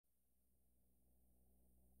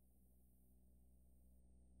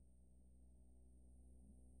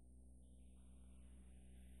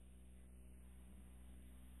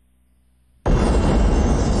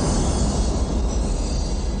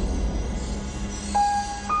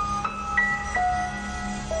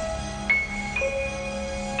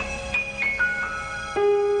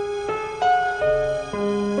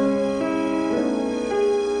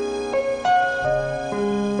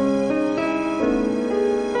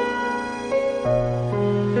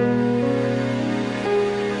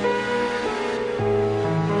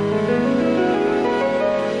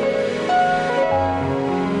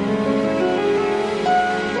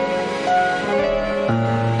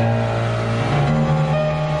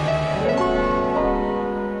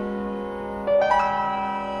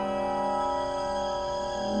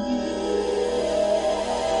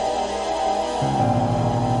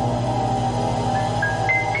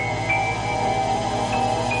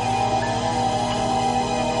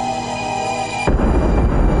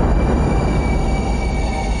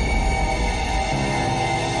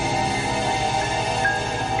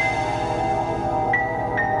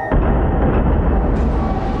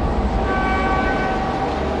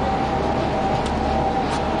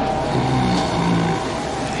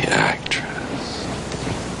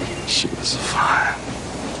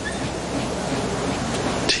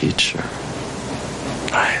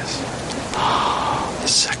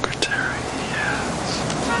secretary,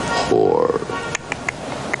 yes. Whore.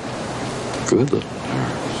 Good little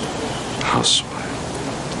nurse.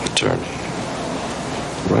 Housewife. Attorney.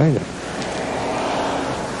 Writer.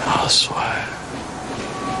 Housewife.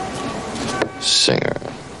 Singer.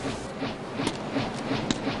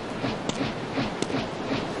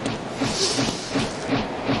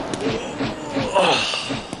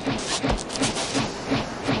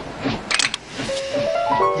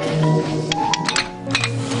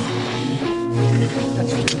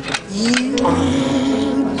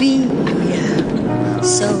 You'd be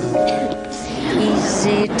so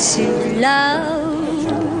easy to love,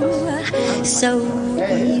 so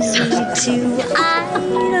easy to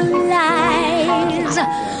idolize,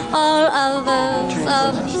 all others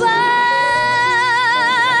above,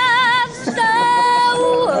 so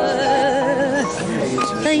worth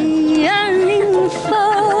the yearning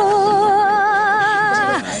for,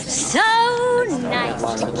 so nice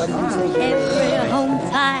to keep every home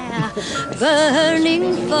fire burning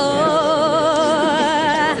for.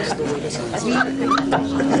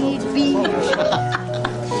 We'd be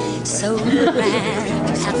so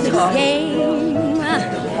grand at the game,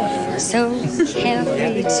 so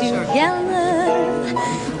carefree together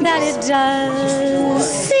that it does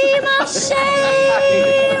seem a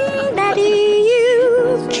shame that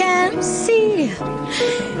you can't see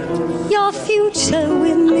your future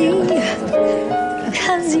with me,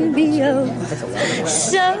 'cause you'd be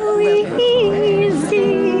so easy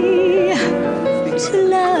to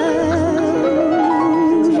love.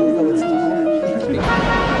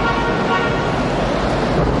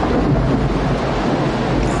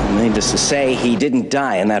 Needless to say, he didn't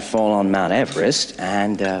die in that fall on Mount Everest,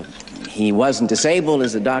 and he wasn't disabled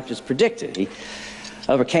as the doctors predicted. He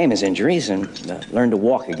overcame his injuries and learned to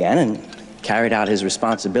walk again and carried out his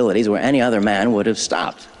responsibilities where any other man would have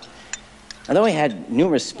stopped. Although he had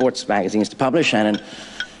numerous sports magazines to publish and an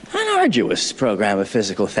arduous program of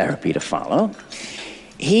physical therapy to follow,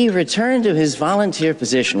 he returned to his volunteer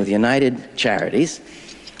position with United Charities,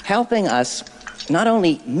 helping us not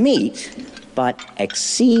only meet, but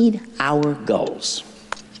exceed our goals.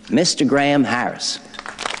 Mr. Graham Harris,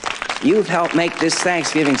 you've helped make this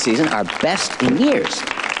Thanksgiving season our best in years.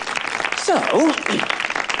 So,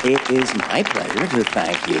 it is my pleasure to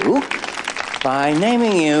thank you by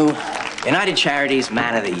naming you United Charities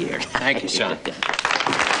Man of the Year. Thank you, son.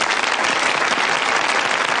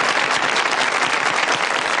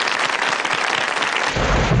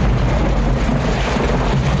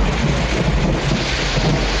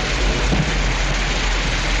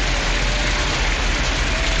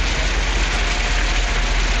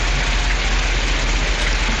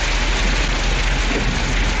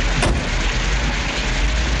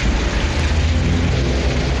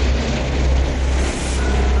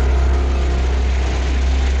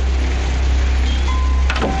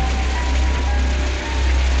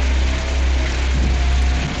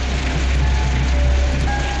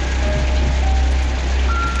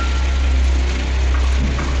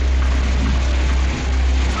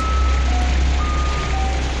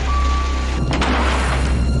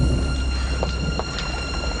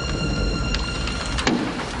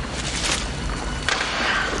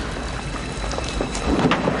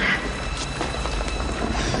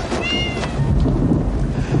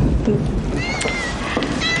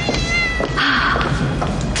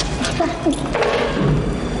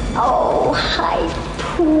 Oh, hi,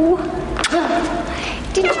 Pooh.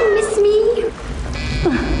 Didn't you miss me?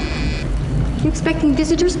 You expecting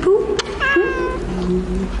visitors, Pooh?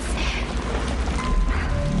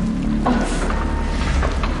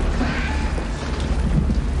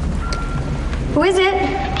 Who is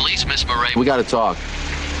it? Police, Miss Murray. We gotta talk.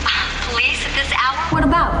 Police at this hour? What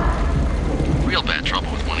about? Real bad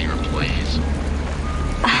trouble with one of your employees.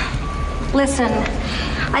 Listen,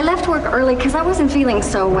 I left work early because I wasn't feeling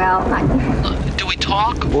so well. Do we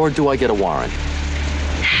talk? Or do I get a warrant?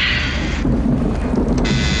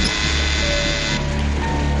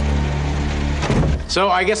 So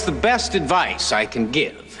I guess the best advice I can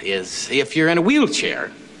give is, if you're in a wheelchair,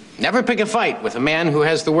 never pick a fight with a man who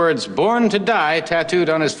has the words "Born to Die" tattooed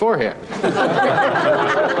on his forehead.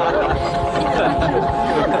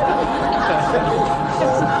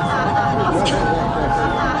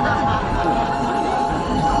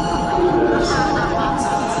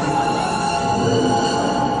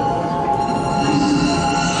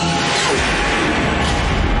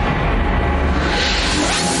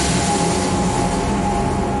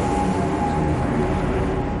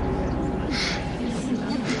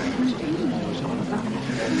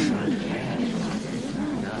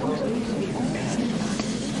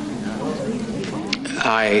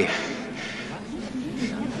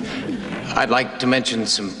 I'd like to mention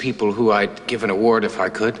some people who I'd give an award if I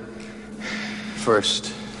could.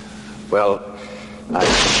 First, well,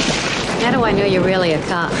 How do I know you're really a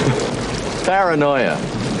cop? Paranoia.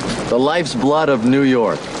 The life's blood of New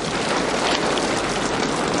York.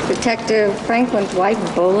 Detective Franklin Dwight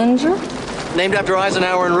Bollinger? Named after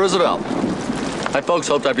Eisenhower and Roosevelt. My folks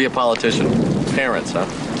hoped I'd be a politician. Parents, huh?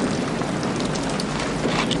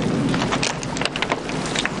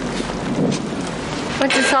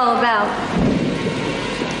 What's this all about?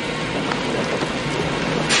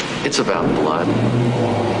 It's about blood.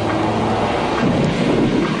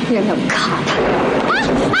 You're no cop.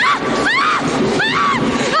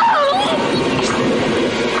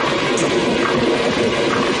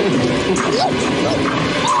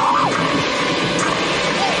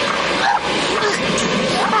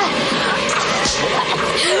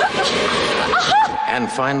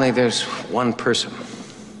 and finally, there's one person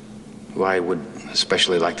who I would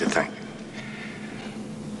especially like to thank.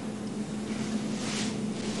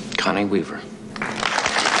 Connie Weaver.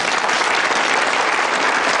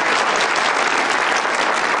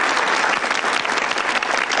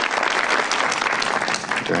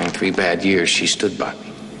 During 3 bad years, she stood by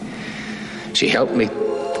me. She helped me.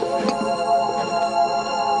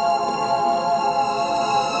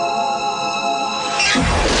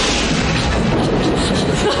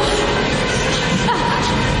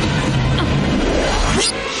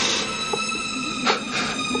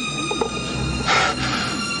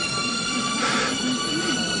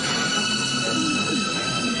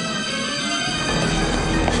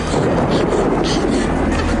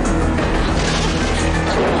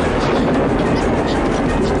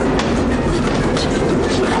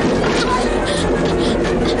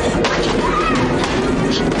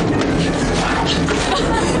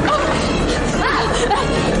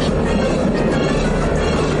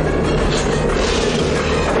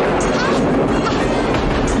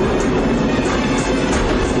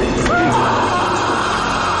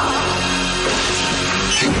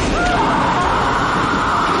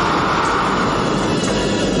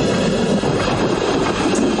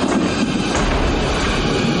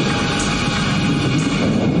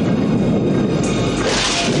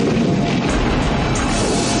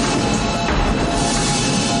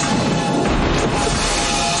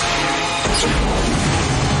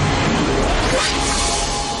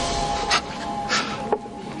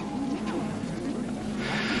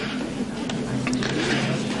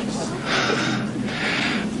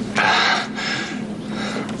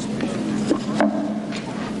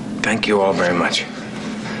 Thank you all very much.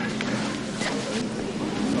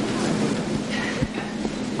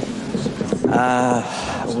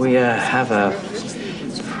 We have a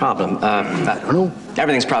problem. I don't know.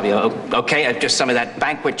 Everything's probably okay. Just some of that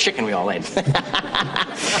banquet chicken we all ate.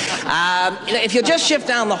 If you'll just shift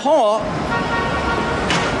down the hall.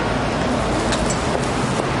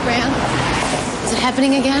 Graham, is it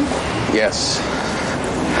happening again? Yes.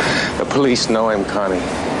 The police know him, Connie.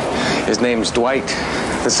 His name's Dwight.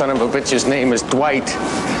 The son of a bitch's name is Dwight.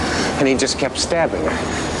 And he just kept stabbing her.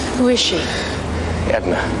 Who is she?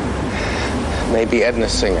 Edna. Maybe Edna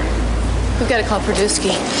Singer. We've got to call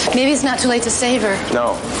Perdusky. Maybe it's not too late to save her.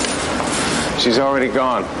 No. She's already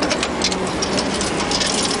gone.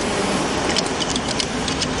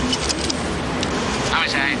 How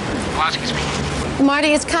is that? Pulaski speaking.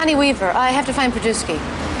 Marty, it's Connie Weaver. I have to find Perdusky.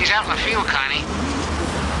 He's out in the field, Connie.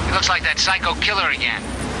 He looks like that psycho killer again.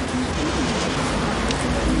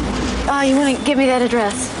 Oh, you want to give me that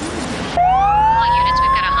address? All units,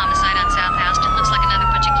 we've got a homicide on South Houston. Looks like another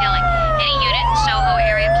butcher killing. Any unit in Soho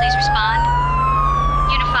area, please respond.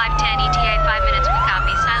 Unit 510, ETA 5 minutes, we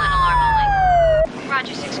copy. Silent alarm only.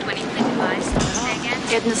 Roger, 620, please advise. Say again?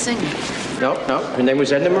 Edna Singer. No. Her name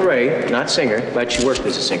was Edna Murray, not Singer, but she worked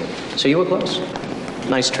as a singer. So you were close.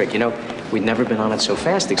 Nice trick. You know, we'd never been on it so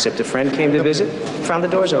fast, except a friend came to visit, found the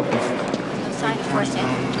doors open. Sign of course,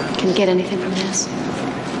 Can you get anything from this?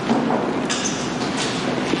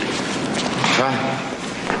 Try.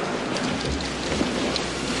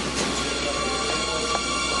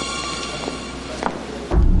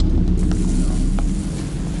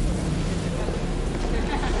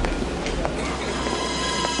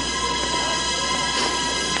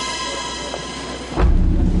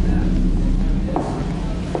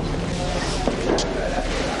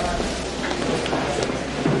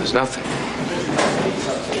 There's nothing.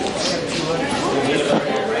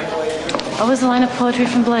 What was the line of poetry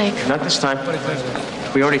from Blake? Not this time.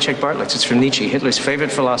 We already checked Bartlett's. It's from Nietzsche, Hitler's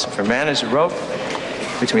favorite philosopher. Man is a rope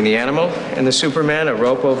between the animal and the Superman, a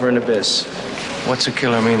rope over an abyss. What's a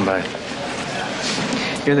killer mean by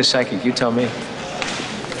it? You're the psychic. You tell me.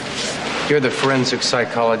 You're the forensic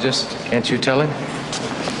psychologist. Can't you tell him?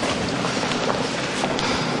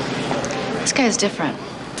 This guy's different.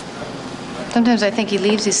 Sometimes I think he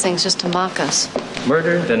leaves these things just to mock us.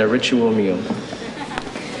 Murder, then a ritual meal.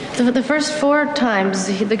 The first 4 times,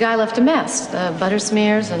 the guy left a mess. Butter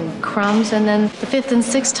smears and crumbs, and then the 5th and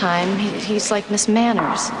 6th time, he's like Miss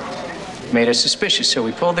Manners. Made us suspicious, so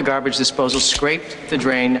we pulled the garbage disposal, scraped the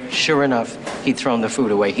drain. Sure enough, he'd thrown the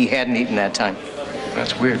food away. He hadn't eaten that time.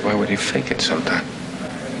 That's weird. Why would he fake it sometime?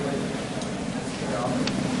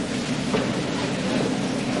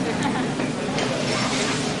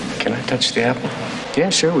 Can I touch the apple? Yeah,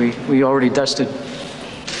 sure, we already dusted.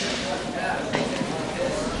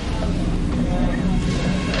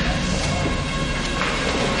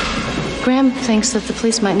 Graham thinks that the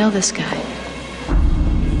police might know this guy.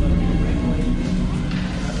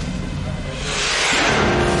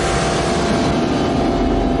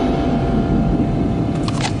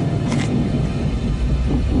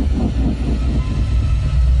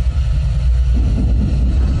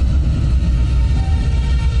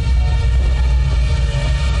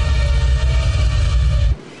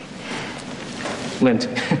 Lint,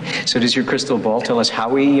 so does your crystal ball tell us how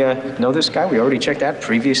we know this guy? We already checked that.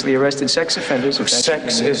 Previously arrested sex offenders.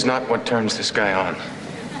 Sex is not what turns this guy on.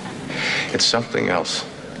 It's something else.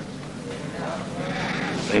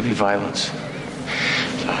 Maybe violence.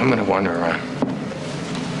 So I'm gonna wander around.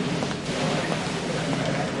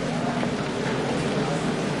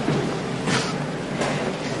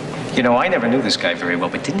 You know, I never knew this guy very well,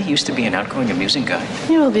 but didn't he used to be an outgoing, amusing guy?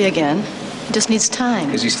 He will be again. He just needs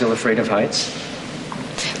time. Is he still afraid of heights?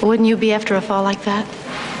 Wouldn't you be after a fall like that?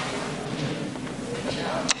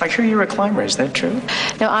 I hear you're a climber. Is that true?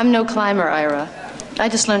 No, I'm no climber, Ira. I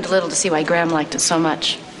just learned a little to see why Graham liked it so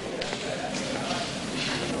much.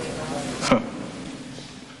 Huh.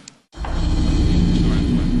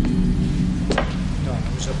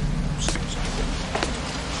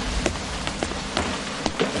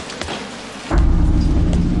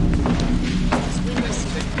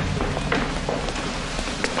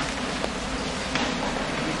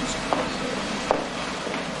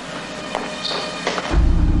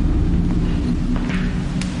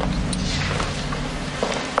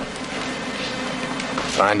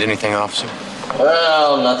 Find anything, officer?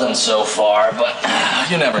 Well, nothing so far, but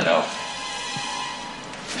you never know.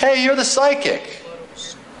 Hey, you're the psychic.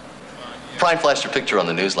 Prine flashed your picture on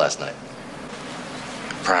the news last night.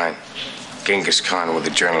 Prine. Genghis Khan with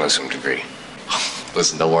a journalism degree.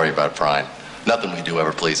 Listen, don't worry about Prine. Nothing we do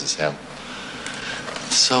ever pleases him.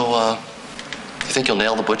 So, you think you'll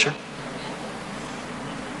nail the butcher?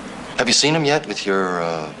 Have you seen him yet with your,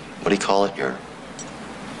 what do you call it? Your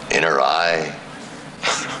inner eye?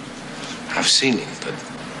 I've seen him, but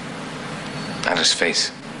not his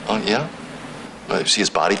face. Oh, yeah? See his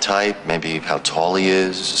body type, maybe how tall he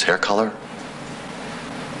is, his hair color?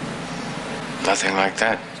 Nothing like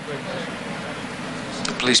that.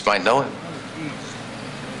 The police might know him.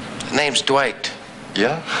 His name's Dwight.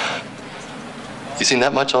 Yeah? You seen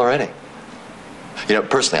that much already? You know,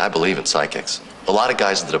 personally, I believe in psychics. A lot of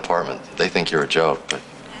guys in the department, they think you're a joke, but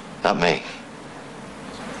not me.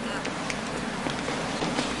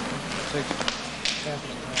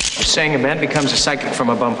 You're saying a man becomes a psychic from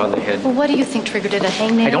a bump on the head. Well, what do you think triggered it? A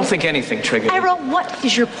hangnail? I don't think anything triggered it. Ira, what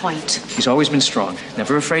is your point? He's always been strong,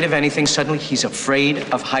 never afraid of anything. Suddenly, he's afraid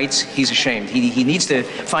of heights. He's ashamed. He needs to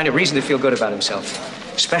find a reason to feel good about himself.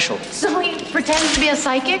 Special. So he pretends to be a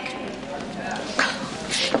psychic?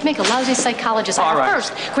 You'd make a lousy psychologist. All right.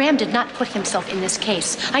 First, Graham did not put himself in this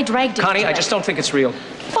case. I dragged him. Connie, I just don't think it's real.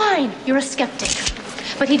 Fine, you're a skeptic.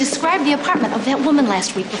 But he described the apartment of that woman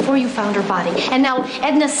last week before you found her body. And now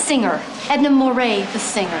Edna Singer, Edna Moray, the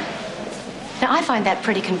singer. Now, I find that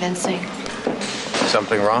pretty convincing.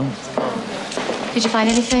 Something wrong? Did you find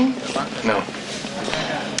anything? No.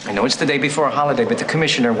 I know it's the day before a holiday, but the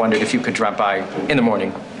commissioner wondered if you could drop by in the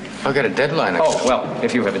morning. I've got a deadline. Oh, well,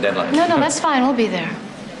 if you have a deadline. No, that's fine. We'll be there.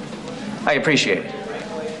 I appreciate it.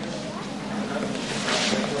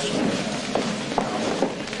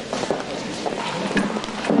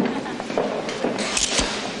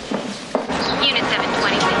 Unit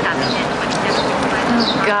 720, we copy 1027.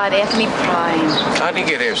 Oh, God, Anthony Prine. How'd he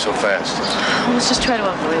get here so fast? Well, let's just try to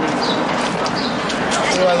avoid him.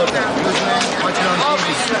 What do I look at? Watch it on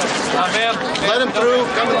TV. Let him through.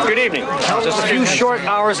 Good evening. Just a few short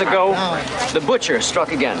hours ago, the butcher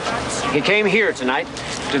struck again. He came here tonight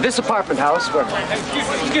to this apartment house where...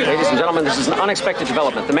 Ladies and gentlemen, this is an unexpected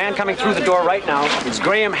development. The man coming through the door right now is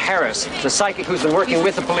Graham Harris, the psychic who's been working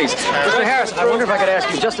with the police. Mr. Harris, I wonder if I could ask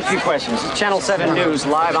you just a few questions. Channel 7 News,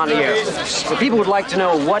 live on the air. The people would like to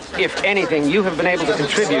know what, if anything, you have been able to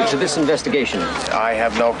contribute to this investigation. I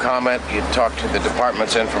have no comment. You talk to the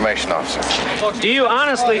department's information officer. Do you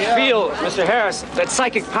honestly feel, Mr. Harris, that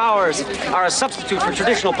psychic powers are a substitute for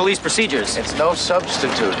traditional police procedures? It's no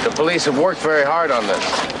substitute. The police have worked very hard on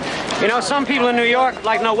this. You know, some people in New York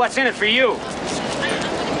like to know what's in it for you.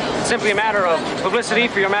 It's simply a matter of publicity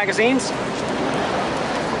for your magazines.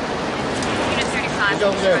 Unit 35.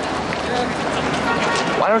 Over there.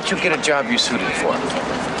 Why don't you get a job you're suited for?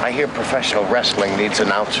 I hear professional wrestling needs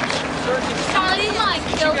announcers.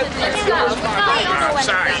 Let's go. I'm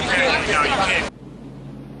sorry.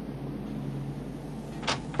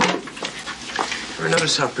 Ever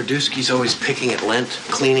notice how Produski's always picking at lint,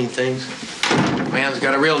 cleaning things? Man's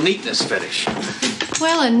got a real neatness fetish.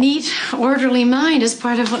 Well, a neat, orderly mind is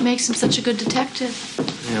part of what makes him such a good detective.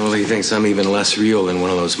 Yeah, well, he thinks I'm even less real than one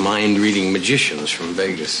of those mind-reading magicians from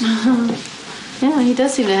Vegas. Yeah, he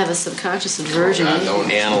does seem to have a subconscious aversion. Oh,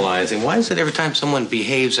 don't analyze him. Why is it every time someone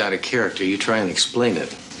behaves out of character, you try and explain it?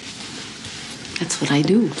 That's what I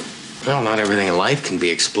do. Well, not everything in life can be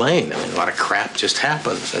explained. I mean, a lot of crap just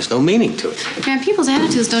happens. There's no meaning to it. Man, people's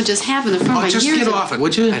attitudes don't just happen. They're formed by Just years get of... off it,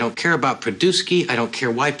 would you? I don't care about Produski. I don't care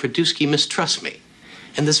why Produski mistrusts me.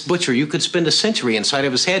 And this butcher, you could spend a century inside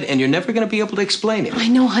of his head, and you're never going to be able to explain him. I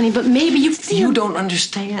know, honey, but maybe you feel... You don't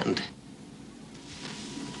understand.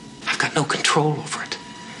 I've got no control over it.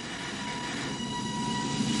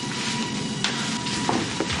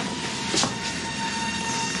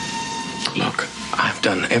 Look, I've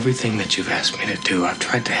done everything that you've asked me to do. I've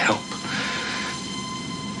tried to help.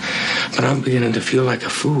 But I'm beginning to feel like a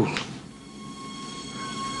fool.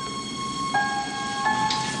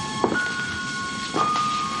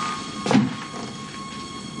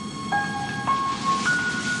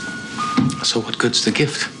 So what good's the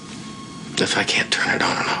gift if I can't turn it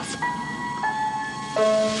on and off?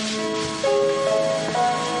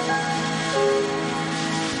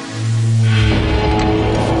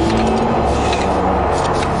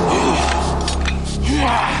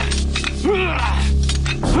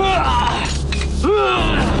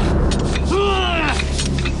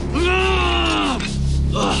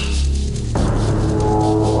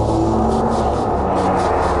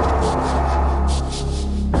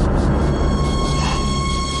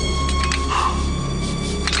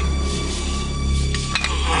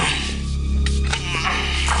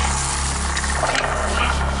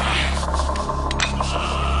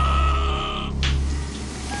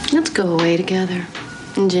 Let's go away together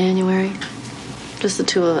in January. Just the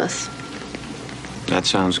two of us. That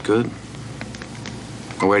sounds good.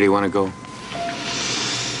 Where do you want to go?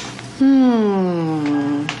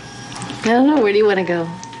 I don't know. Where do you want to go?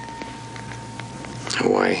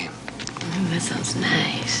 Hawaii. Oh, that sounds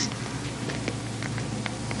nice.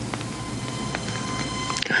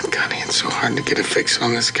 God, Connie, it's so hard to get a fix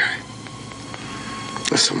on this guy.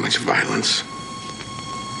 There's so much violence.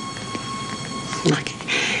 Like,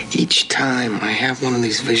 each time I have one of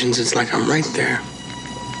these visions, it's like I'm right there.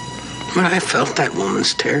 When I felt that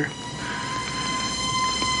woman's terror,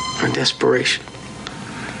 her desperation.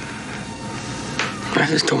 I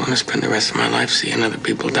just don't want to spend the rest of my life seeing other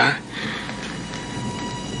people die.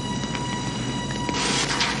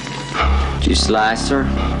 Did you slice her?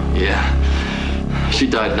 Yeah. She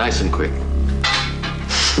died nice and quick.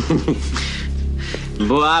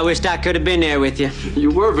 Boy, I wished I could have been there with you. You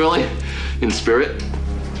were, Billy. In spirit.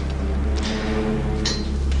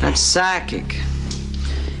 That's psychic.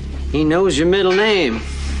 He knows your middle name.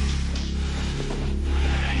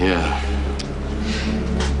 Yeah.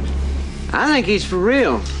 I think he's for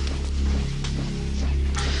real.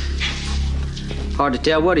 Hard to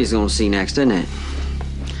tell what he's gonna see next, isn't it?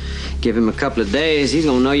 Give him a couple of days, he's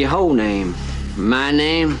gonna know your whole name. My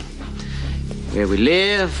name, where we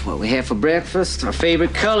live, what we have for breakfast, our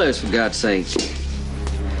favorite colors, for God's sake.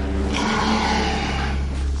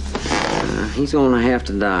 He's gonna have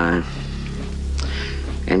to die.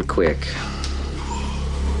 And quick.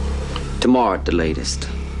 Tomorrow at the latest.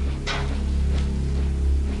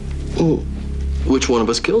 Ooh. Which one of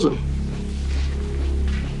us kills him?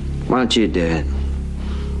 Why don't you do it?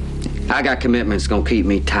 I got commitments gonna keep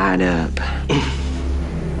me tied up.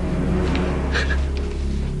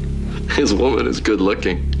 His woman is good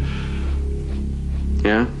looking.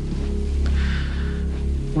 Yeah?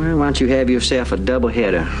 Well, why don't you have yourself a double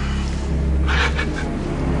header?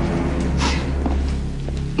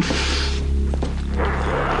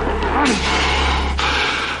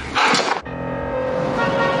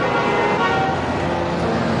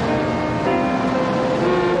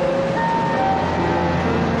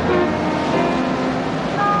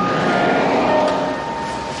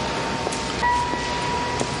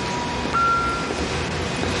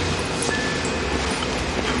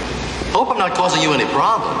 not causing you any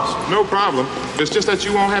problems. No problem. It's just that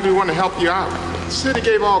you won't have anyone to help you out. The city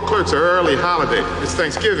gave all clerks an early holiday. It's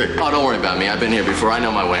Thanksgiving. Oh, don't worry about me. I've been here before. I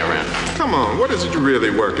know my way around. Come on, what is it you're really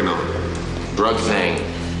working on? Drug thing.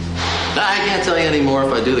 I can't tell you anymore.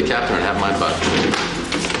 If I do, the captain would have my butt.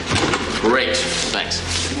 Great. Thanks.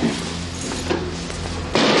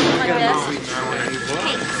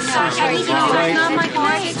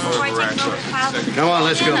 Come on,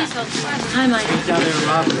 let's go. Hi, Mike. Down there,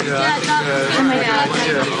 Rob. Oh, my God.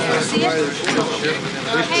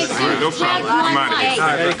 No problem. Come on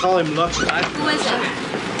in. They call him Lux. Who is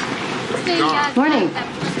it? Morning.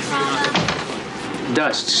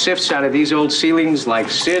 Dust sifts out of these old ceilings like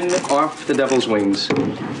sin off the devil's wings.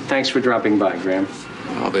 Thanks for dropping by, Graham.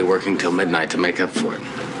 I'll be working till midnight to make up for it.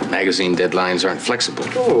 Magazine deadlines aren't flexible.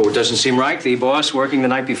 Oh, it doesn't seem right. The boss working the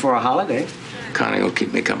night before a holiday. Connie will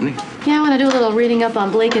keep me company. Yeah, I want to do a little reading up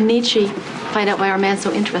on Blake and Nietzsche. Find out why our man's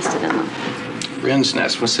so interested in them. Wren's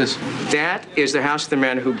Nest, what's this? That is the house of the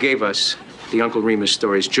man who gave us the Uncle Remus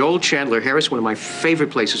stories. Joel Chandler Harris, one of my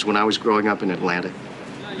favorite places when I was growing up in Atlanta.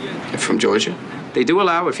 You're from Georgia? They do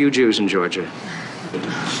allow a few Jews in Georgia.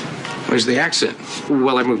 Where's the accent?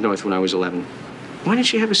 Well, I moved north when I was 11. Why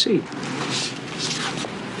didn't you have a seat?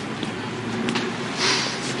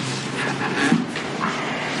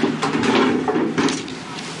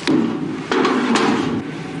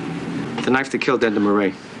 The knife that killed Edna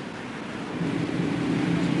Murray.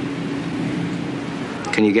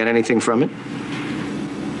 Can you get anything from it?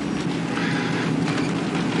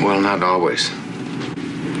 Well, not always.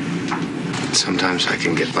 Sometimes I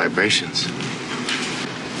can get vibrations.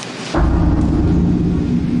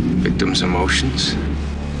 Victims' emotions.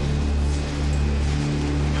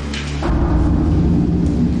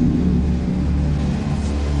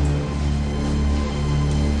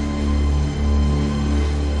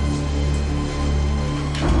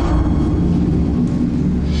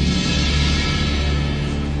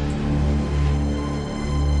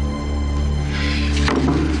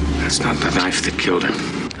 That's not the knife that killed her.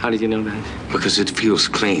 How did you know that? Because it feels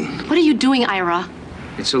clean. What are you doing, Ira?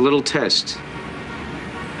 It's a little test.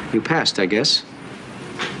 You passed, I guess.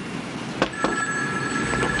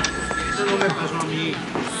 All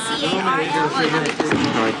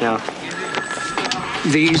right, now,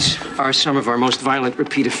 these are some of our most violent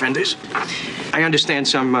repeat offenders. I understand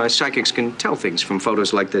some psychics can tell things from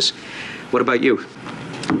photos like this. What about you?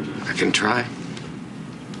 I can try.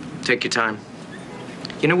 Take your time.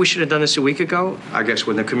 You know, we should have done this a week ago. I guess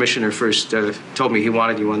when the commissioner first told me he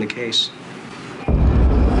wanted you on the case.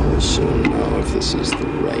 I should know if this is the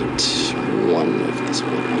right one. If this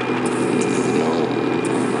one. No.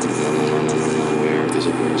 Where is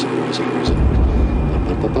it? Where is it? Where is it? Where is it?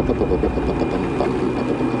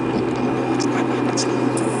 That's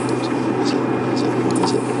not. Where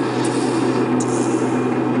is it?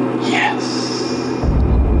 Yes.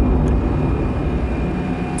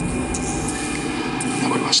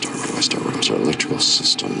 Where do I start? Electrical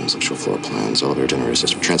systems, electrical floor plans, elevator generator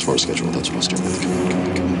system, transformer schedule. That's what I'll start with.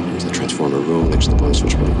 Come on. Here's the transformer room next to the point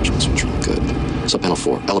switch. Switch. Good. Subpanel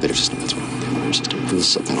 4, elevator system. That's what I want. The elevator system. This is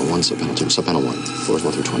subpanel 1, subpanel 2, subpanel 1. Floors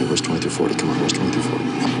 1 through 20. Where's 20 through 40? Come on. Where's 20 through 40?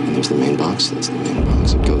 And there's the main box. That's the main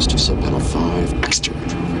box. It goes to subpanel 5, exterior.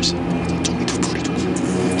 Where's 20 through 40?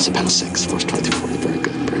 Subpanel 6, floors 20 through 40. Very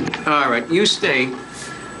good. Very good. All right, you stay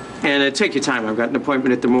and take your time. I've got an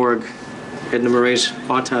appointment at the morgue. Edna Murray's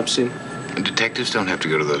autopsy. Detectives don't have to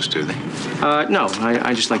go to those, do they? No,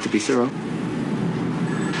 I just like to be thorough.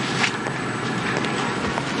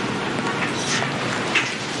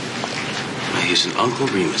 He's an Uncle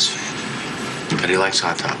Remus fan, but he likes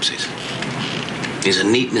autopsies. He's a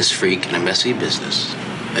neatness freak in a messy business.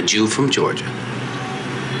 A Jew from Georgia.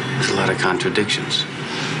 There's a lot of contradictions.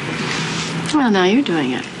 Well, now you're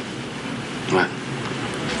doing it. What?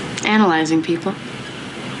 Analyzing people.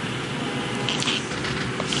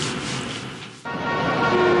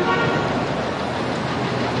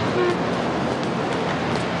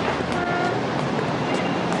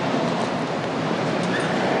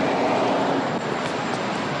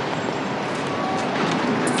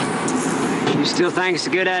 You still think it's a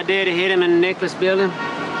good idea to hit him in the Nicholas building?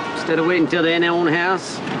 Instead of waiting until they're in their own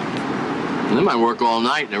house? They might work all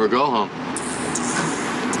night, never go home.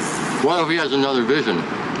 What if he has another vision?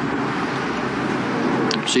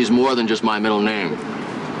 Sees more than just my middle name.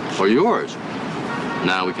 Or yours.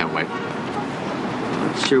 No, we can't wait.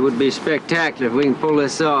 Sure would be spectacular if we can pull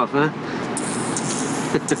this off, huh?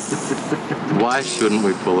 Why shouldn't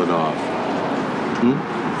we pull it off?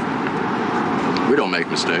 We don't make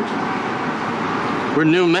mistakes. We're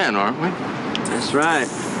new men, aren't we? That's right.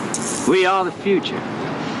 We are the future.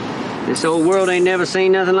 This old world ain't never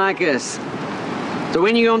seen nothing like us. So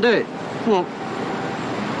when you gonna do it? Well,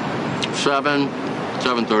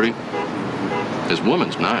 7:30. This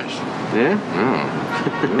woman's nice. Yeah?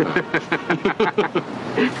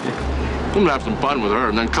 I'm gonna have some fun with her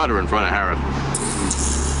and then cut her in front of Harris.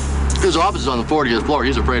 His office is on the 40th floor.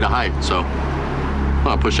 He's afraid of heights, so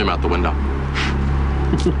I'll push him out the window.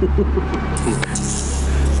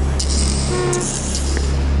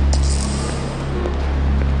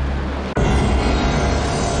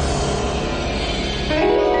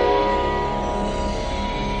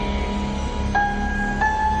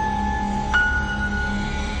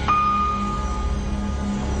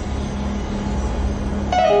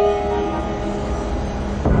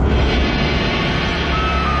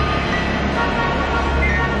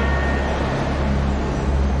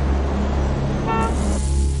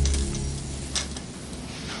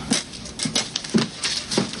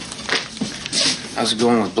 How's it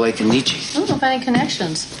going with Blake and Nietzsche? I don't know any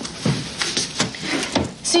connections.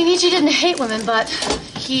 See, Nietzsche didn't hate women, but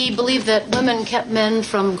he believed that women kept men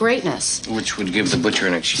from greatness. Which would give the butcher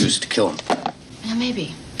an excuse to kill him. Yeah,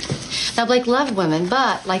 maybe. Now, Blake loved women,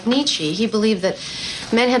 but like Nietzsche, he believed that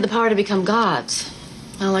men had the power to become gods,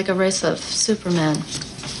 like a race of supermen.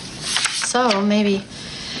 So maybe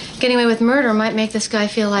getting away with murder might make this guy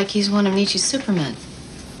feel like he's one of Nietzsche's supermen.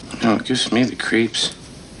 No, it gives me the creeps.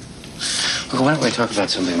 Look, why don't we talk about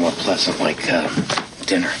something more pleasant, like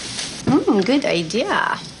dinner? Good idea.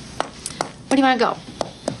 Where do you want to go?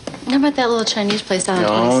 How about that little Chinese place down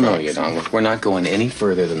on 26? No, you don't. Look, we're not going any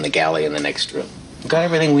further than the galley in the next room. We've got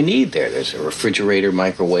everything we need there. There's a refrigerator,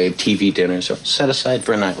 microwave, TV dinner, so set aside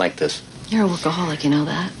for a night like this. You're a workaholic, you know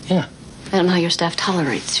that? Yeah. I don't know how your staff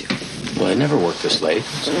tolerates you. Well, I never worked this late.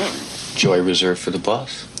 It's joy reserved for the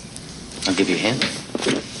boss. I'll give you a hand.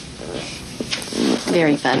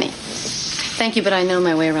 Very funny. Thank you, but I know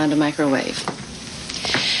my way around a microwave.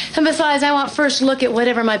 And besides, I want first look at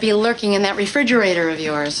whatever might be lurking in that refrigerator of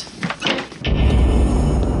yours.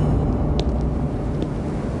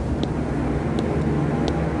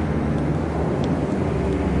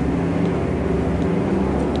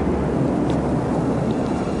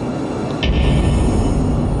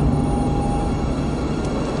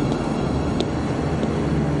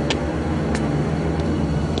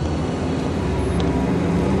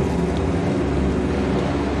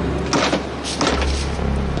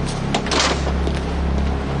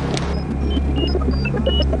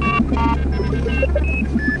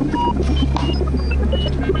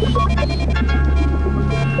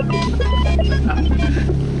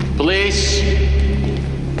 Police!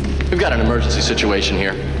 We've got an emergency situation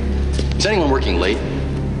here. Is anyone working late?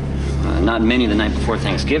 Not many the night before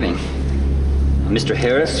Thanksgiving. Mr.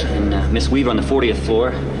 Harris and Miss Weaver on the 40th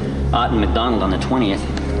floor, Ott and McDonald on the 20th.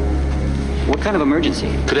 What kind of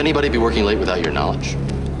emergency? Could anybody be working late without your knowledge?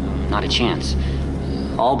 Not a chance.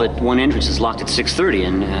 All but one entrance is locked at 6:30,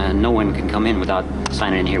 and no one can come in without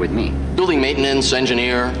signing in here with me. Building maintenance,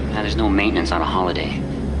 engineer? There's no maintenance on a holiday.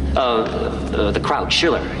 The Kraut,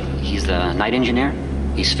 Schiller. He's the night engineer.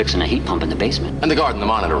 He's fixing a heat pump in the basement. And the guard in the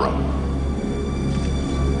monitor room?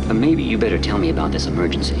 Maybe you better tell me about this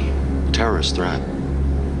emergency. Terrorist threat.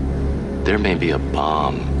 There may be a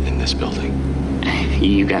bomb in this building.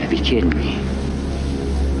 You gotta be kidding me.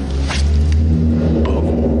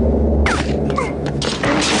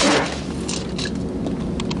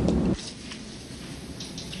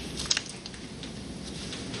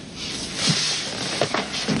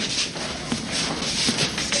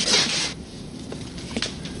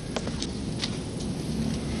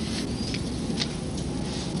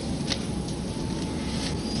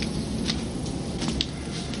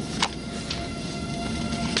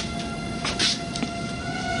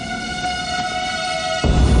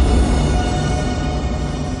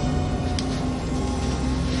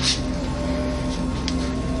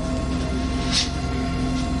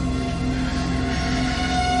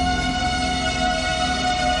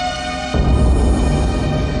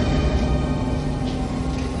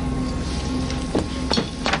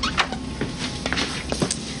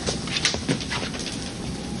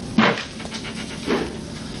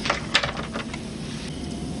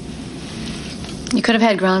 You could have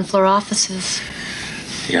had ground floor offices.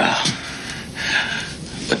 Yeah.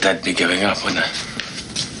 But that'd be giving up, wouldn't it?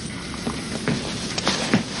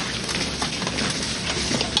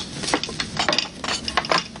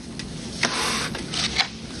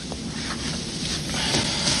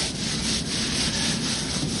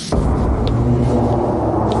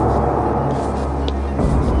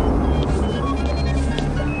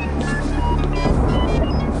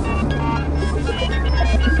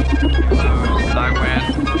 I win,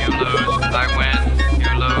 you lose. I win,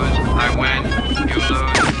 you lose. I win,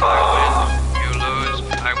 you lose.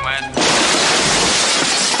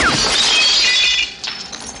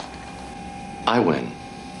 I win.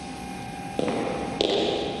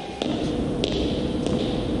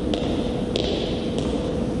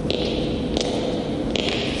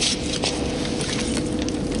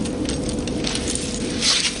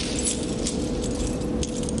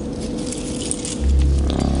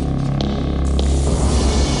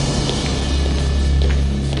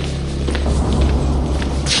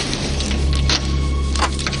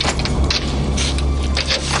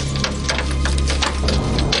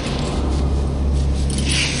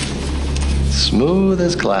 Smooth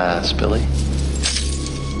as glass, Billy.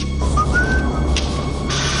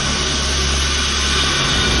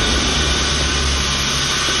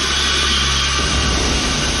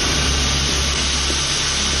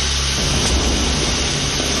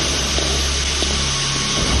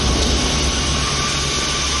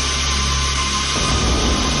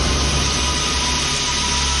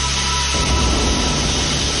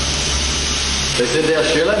 Sie sind Herr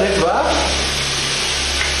Schiller, nicht wahr?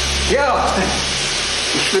 Ja,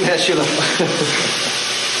 ich bin Herr Schiller.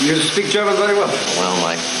 You speak German very well. Well,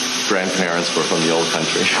 my grandparents were from the old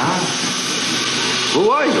country. Ah. Who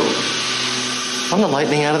are you? I'm the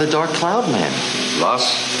lightning out of the dark cloud man. Was?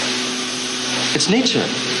 It's Nietzsche.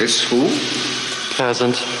 It's who?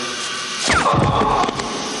 Peasant.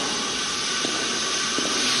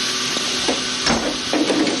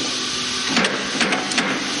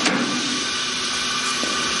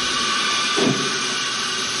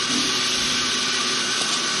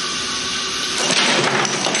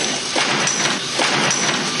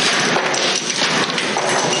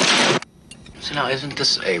 Now, isn't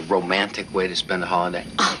this a romantic way to spend a holiday?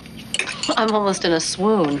 I'm almost in a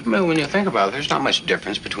swoon. I mean, when you think about it, there's not much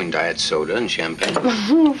difference between diet soda and champagne.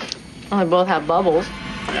 Well, they both have bubbles.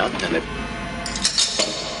 Well, and it...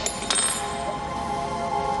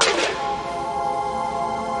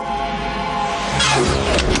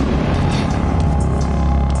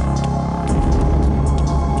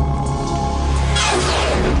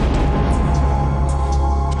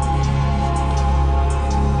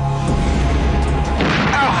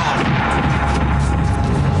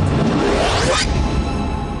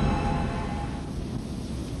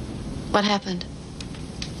 What happened?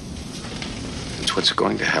 It's what's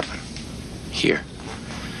going to happen. Here.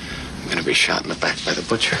 I'm going to be shot in the back by the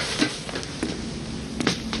butcher.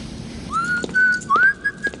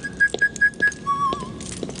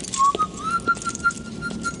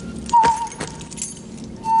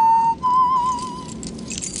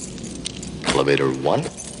 Elevator 1,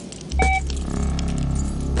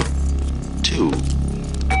 2,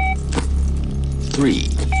 3,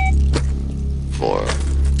 4,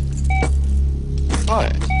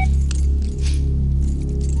 5.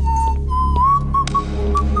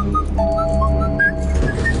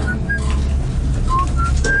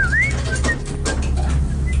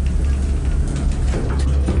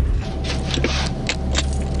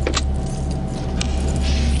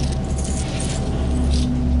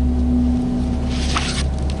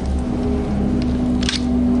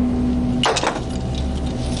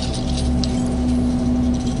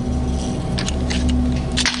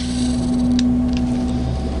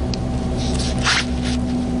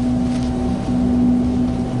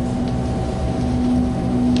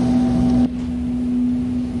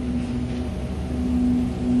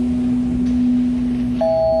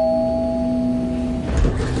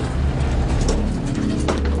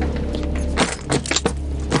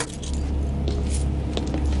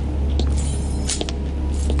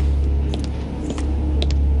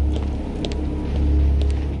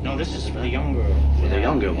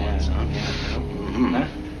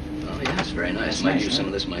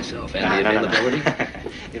 Myself. And the availability?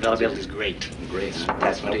 The availability is great. Great.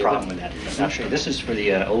 That's no problem with that. I'll show you. This is for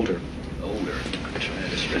the older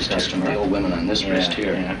customer. The old women on this wrist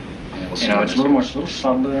here. Yeah. You know, it's a little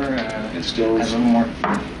subtler. It still has a little more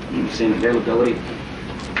same availability.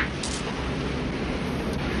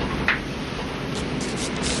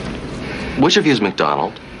 Which of you is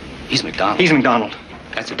McDonald? He's McDonald. He's McDonald.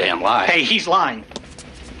 That's a damn lie. Hey, he's lying.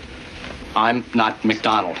 I'm not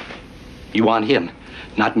McDonald. You want him,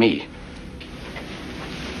 not me.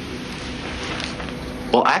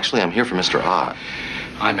 Well, actually, I'm here for Mr. Ott.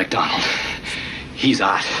 I'm McDonald. He's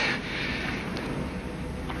Ott.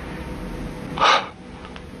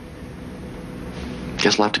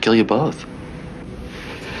 Guess I'll have to kill you both.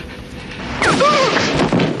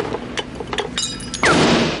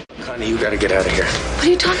 Honey, you gotta get out of here. What are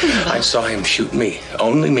you talking about? I saw him shoot me.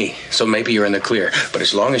 Only me. So maybe you're in the clear. But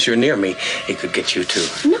as long as you're near me, he could get you too.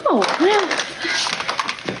 No, man.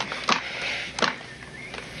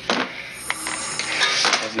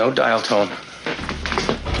 No dial tone.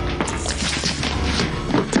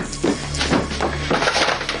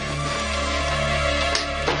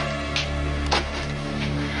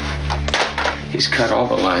 He's cut all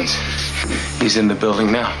the lines. He's in the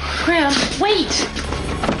building now. Graham, wait!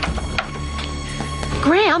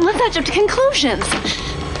 Graham, let's not jump to conclusions.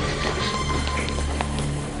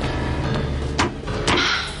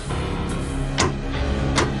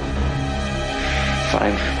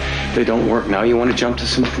 Fine. They don't work now. You want to jump to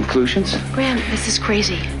some conclusions? Graham, this is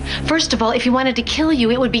crazy. First of all, if he wanted to kill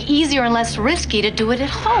you, it would be easier and less risky to do it at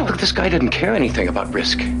home. Look, this guy didn't care anything about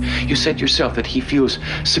risk. You said yourself that he feels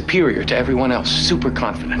superior to everyone else, super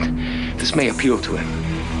confident. This may appeal to him.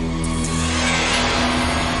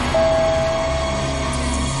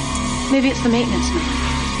 Maybe it's the maintenance man.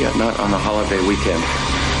 Yeah, not on the holiday weekend.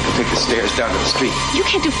 We'll take the stairs down to the street. You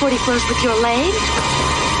can't do 40 floors with your leg.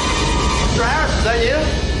 Mr. Harris, is that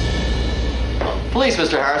you? Police,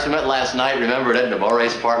 Mr. Harris. We met last night, remember, at Ed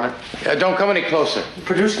Navarre's apartment? Yeah, don't come any closer. The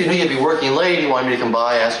producer knew you'd be working late. He wanted me to come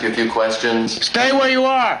by, ask you a few questions. Stay where you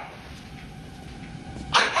are!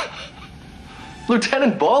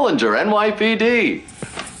 Lieutenant Bollinger, NYPD.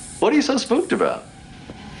 What are you so spooked about?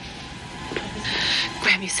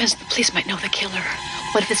 Graham, you sense the police might know the killer.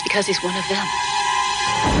 What if it's because he's one of them?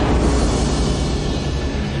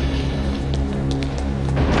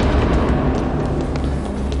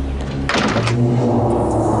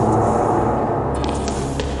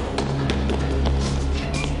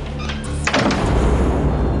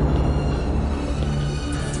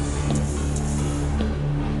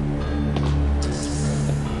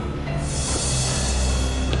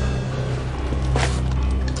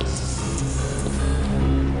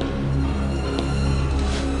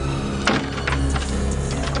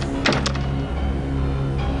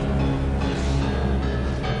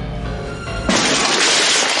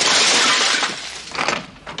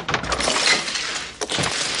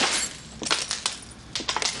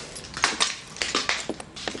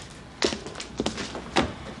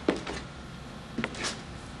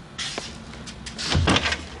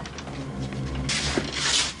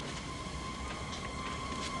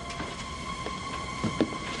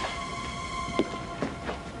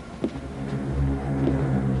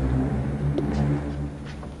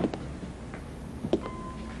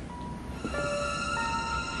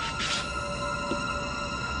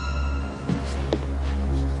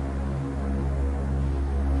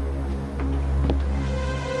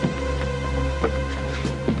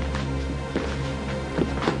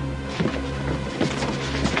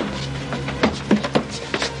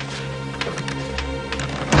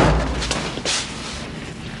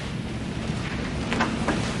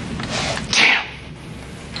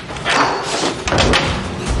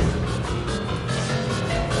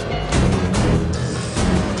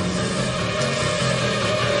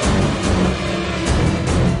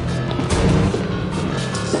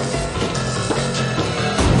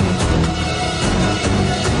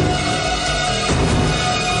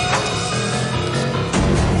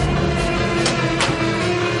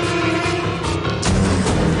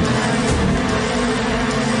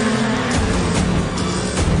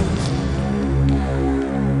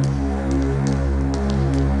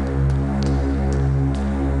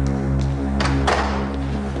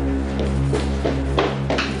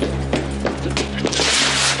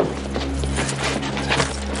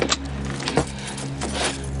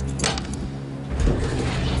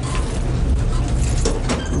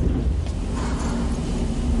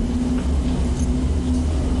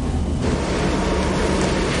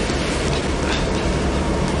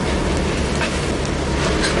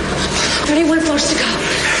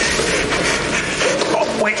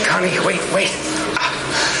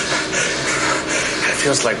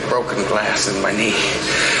 Feels like broken glass in my knee.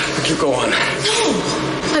 But you go on.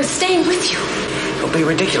 No, I'm staying with you. Don't be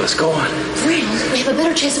ridiculous. Go on. Graham, we have a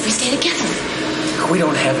better chance if we stay together. We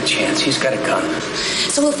don't have a chance. He's got a gun.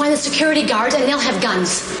 So we'll find the security guards and they'll have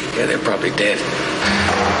guns. Yeah, they're probably dead.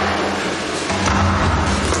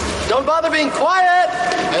 Don't bother being quiet.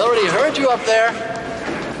 I already heard you up there.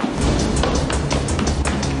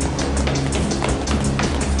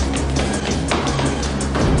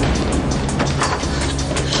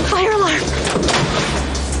 Fire alarm!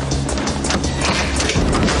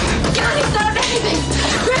 God, he's not behaving!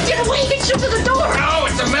 Grab, get away! He can shoot through the door! No,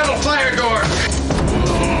 it's a metal fire door!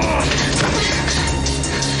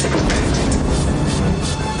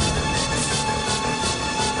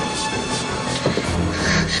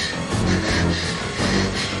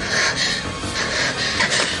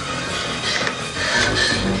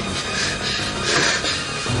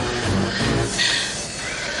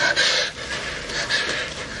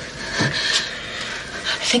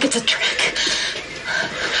 I think it's a trick.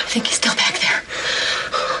 I think he's still back there.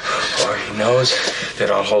 Or he knows that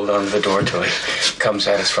I'll hold on to the door till he comes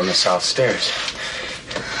at us from the south stairs.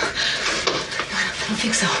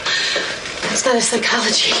 think so. It's not a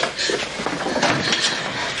psychology.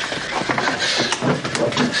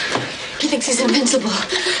 He thinks he's invincible.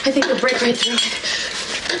 I think he'll break right through it.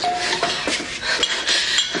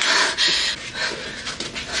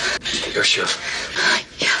 Your shoe.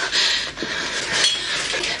 Yeah.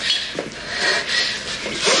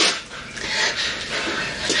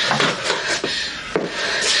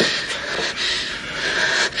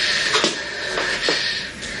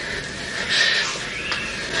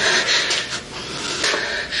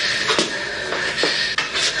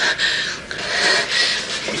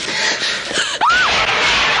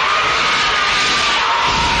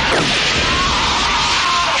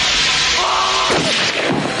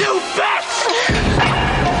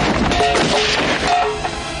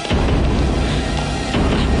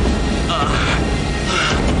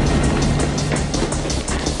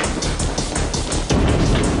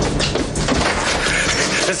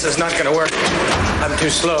 This is not gonna work. I'm too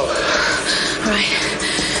slow. All right.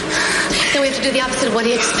 Then we have to do the opposite of what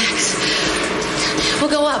he expects. We'll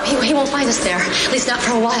go up. He won't find us there. At least not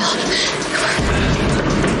for a while.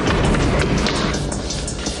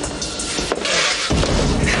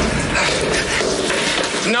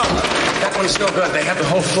 No, that one's no good. They have the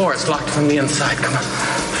whole floor. It's locked from the inside. Come on.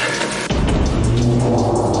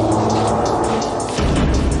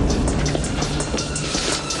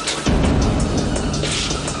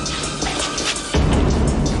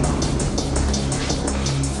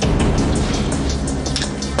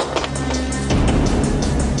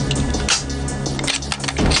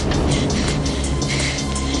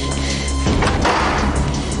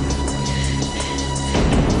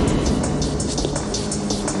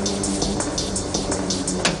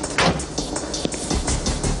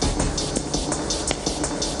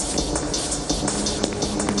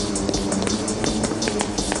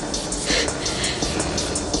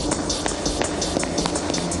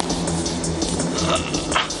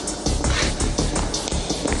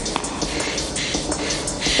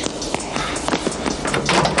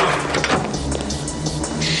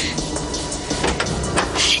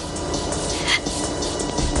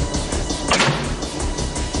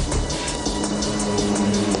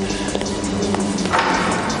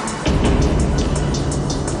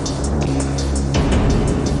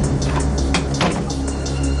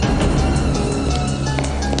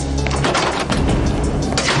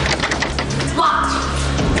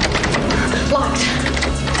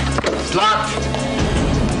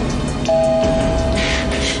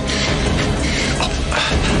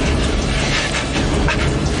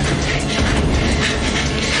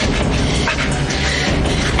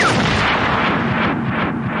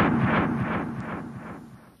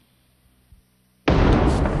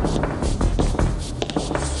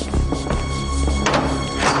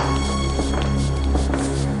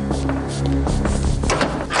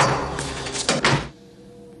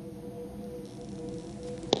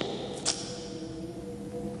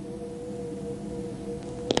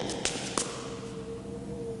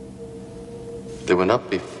 They went up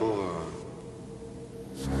before.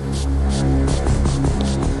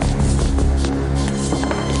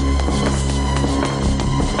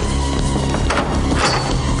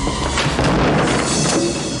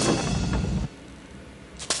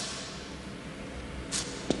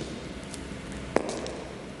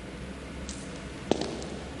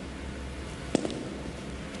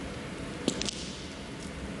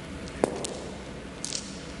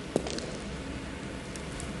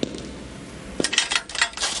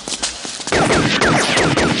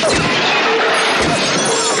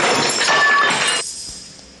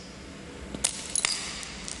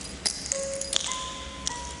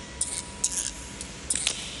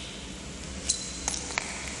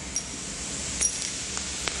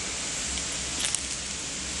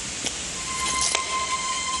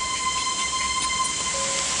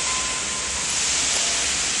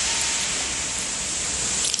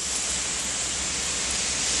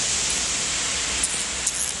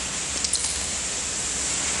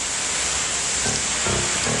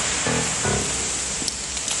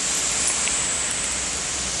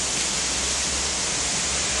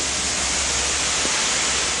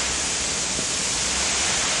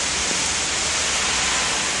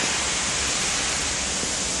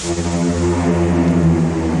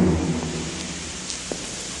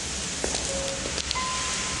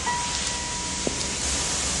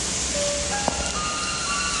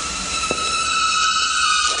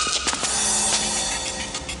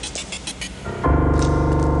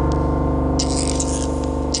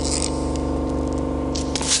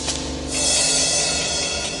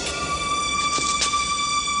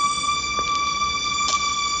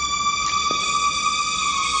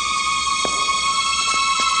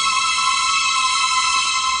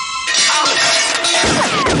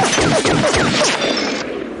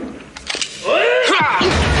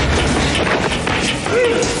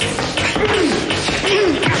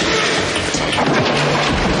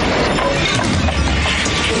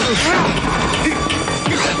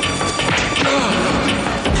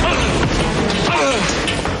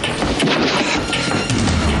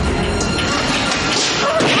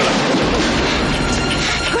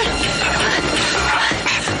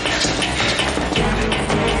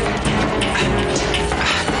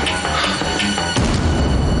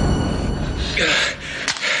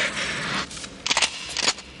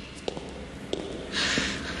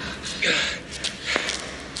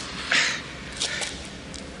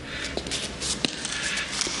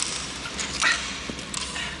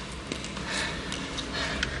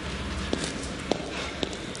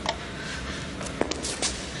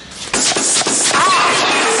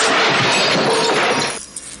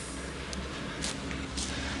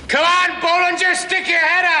 you stick your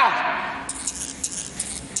head out?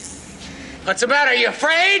 What's the matter? You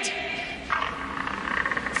afraid?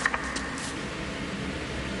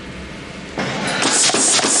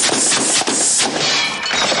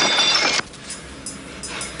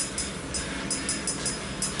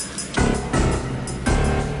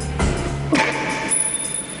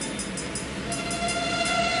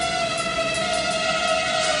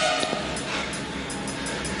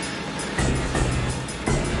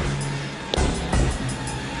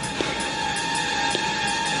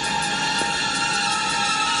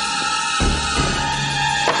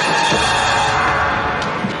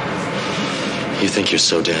 You think you're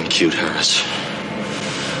so damn cute, Harris.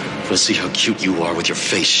 Let's see how cute you are with your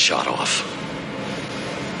face shot off.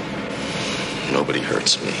 Nobody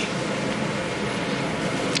hurts me.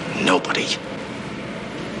 Nobody.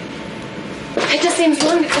 It just seems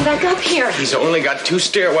long to come back up here. He's only got 2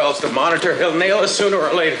 stairwells to monitor. He'll nail us sooner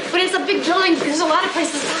or later. But it's a big building. There's a lot of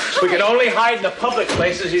places to hide. We can only hide in the public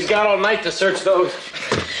places. He's got all night to search those.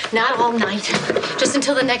 Not all night. Just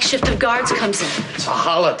until the next shift of guards comes in. It's a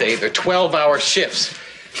holiday. They're 12-hour shifts.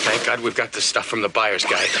 Thank God we've got the stuff from the buyer's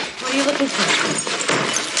guide. What are you looking for?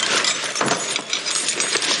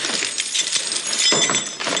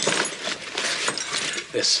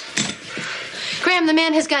 This. Graham, the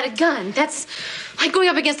man has got a gun. That's like going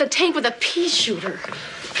up against a tank with a pea shooter.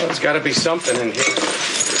 Well, there's got to be something in here.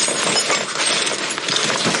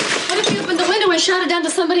 What if you opened the window and shot it down to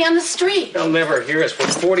somebody on the street? They'll never hear us. We're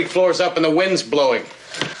 40 floors up and the wind's blowing.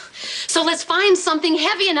 So let's find something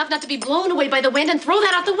heavy enough not to be blown away by the wind and throw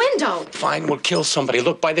that out the window. Fine, we'll kill somebody.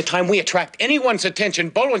 Look, by the time we attract anyone's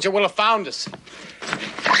attention, Bollinger will have found us.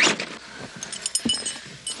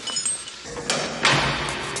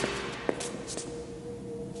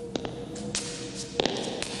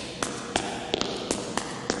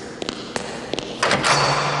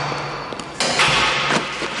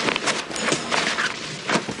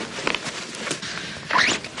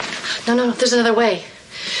 No, there's another way.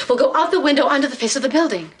 We'll go out the window onto the face of the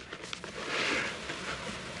building.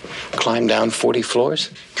 Climb down 40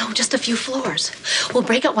 floors? No, just a few floors. We'll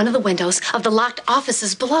break out one of the windows of the locked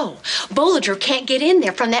offices below. Bollinger can't get in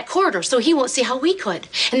there from that corridor, so he won't see how we could.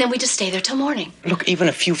 And then we just stay there till morning. Look, even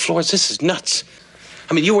a few floors, this is nuts.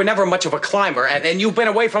 I mean, you were never much of a climber, and you've been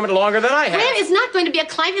away from it longer than I have. Graham, it's not going to be a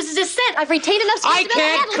climb. It's a descent. I've retained enough space I to be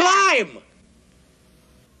able to can't handle that. climb!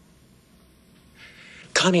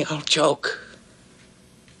 Connie, I'll joke.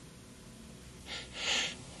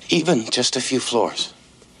 Even just a few floors.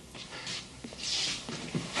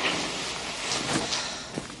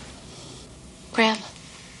 Graham.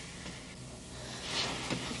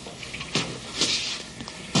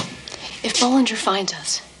 If Bollinger finds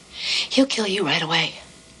us, he'll kill you right away.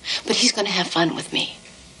 But he's going to have fun with me.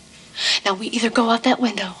 Now, we either go out that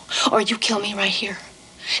window or you kill me right here.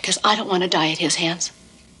 Because I don't want to die at his hands.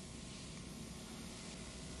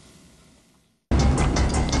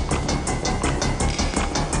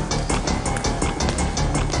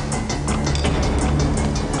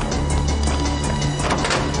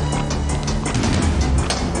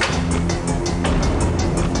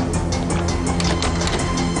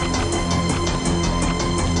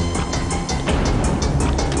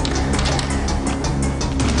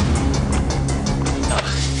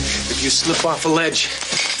 Slip off a ledge.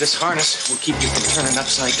 This harness will keep you from turning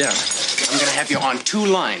upside down. I'm going to have you on 2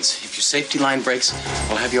 lines. If your safety line breaks,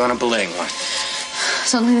 I'll have you on a belaying line.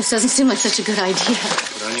 Suddenly, this doesn't seem like such a good idea.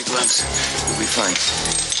 Put on your gloves. You'll be fine.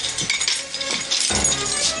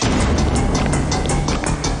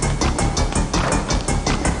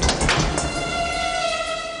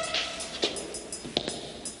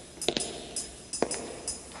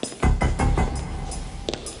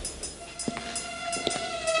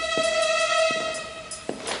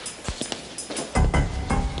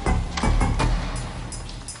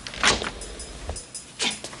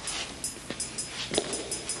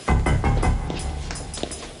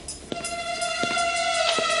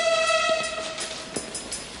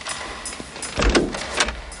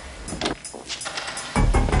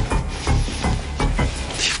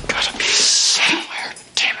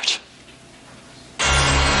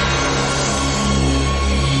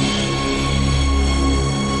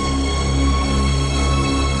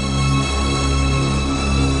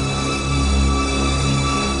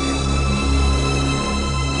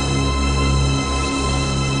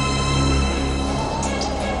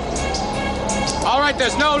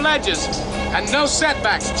 There's no ledges and no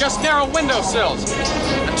setbacks, just narrow windowsills.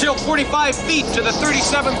 Until 45 feet to the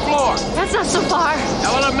 37th floor. That's not so far.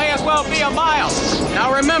 Now, well, it may as well be a mile.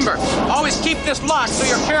 Now, remember, always keep this locked so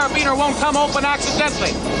your carabiner won't come open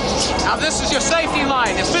accidentally. Now, this is your safety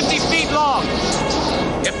line. It's 50 feet long.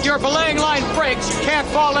 your belaying line breaks, you can't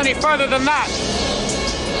fall any further than that.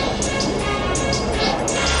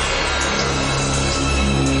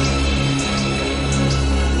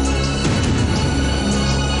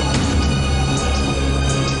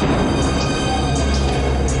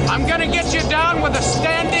 I'm gonna get you down with a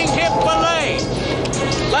standing hip belay.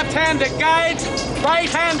 Left hand to guide, right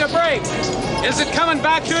hand to brake. Is it coming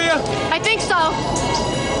back to you? I think so.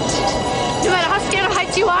 No matter how scared of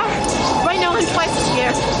heights you are, right now I'm twice as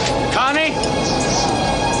scared. Connie,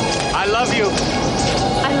 I love you.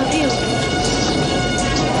 I love you.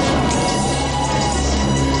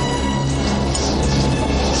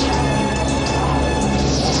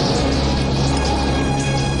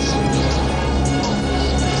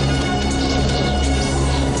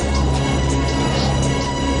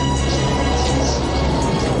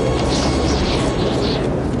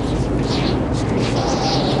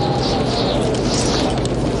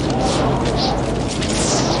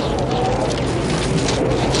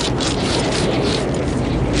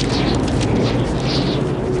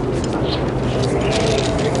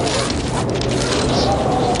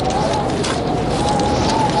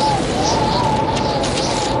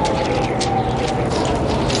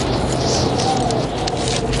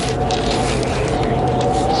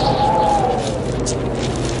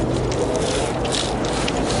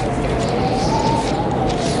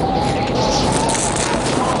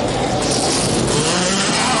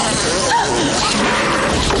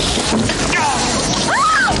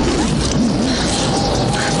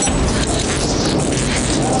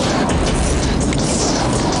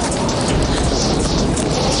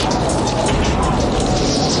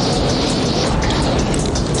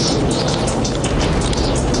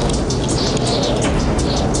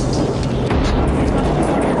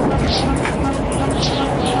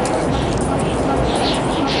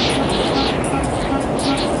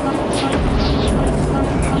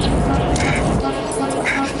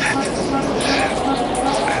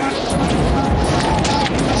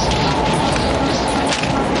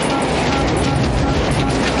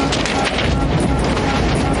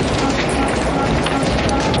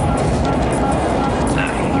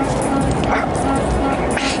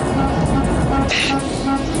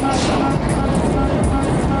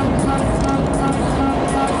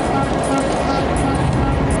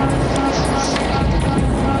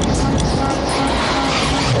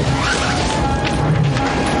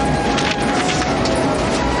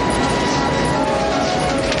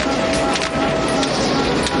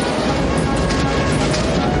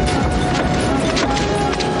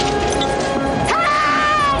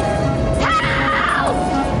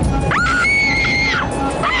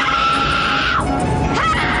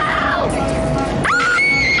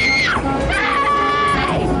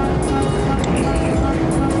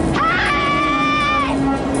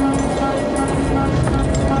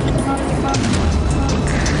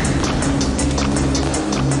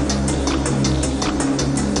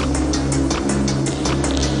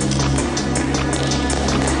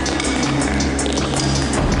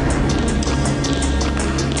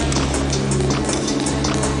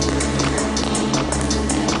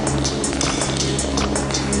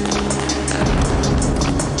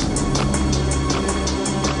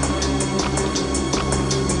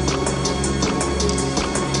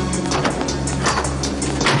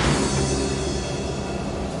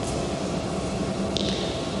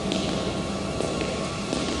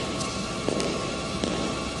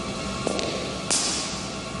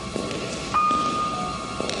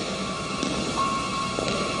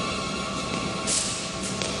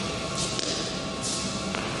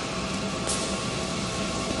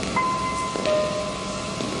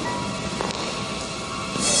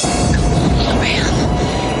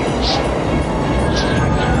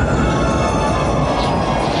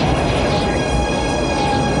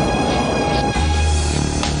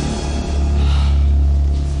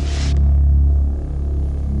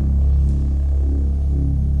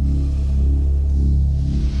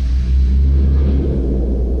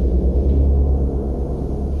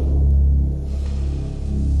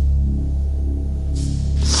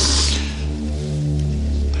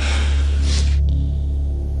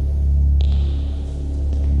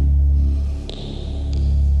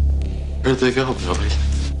 Where'd they go, Billy?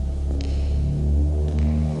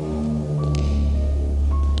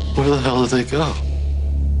 Where the hell did they go?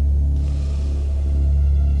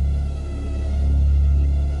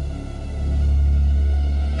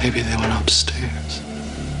 Maybe they went upstairs.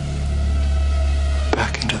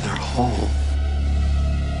 Back into their hole.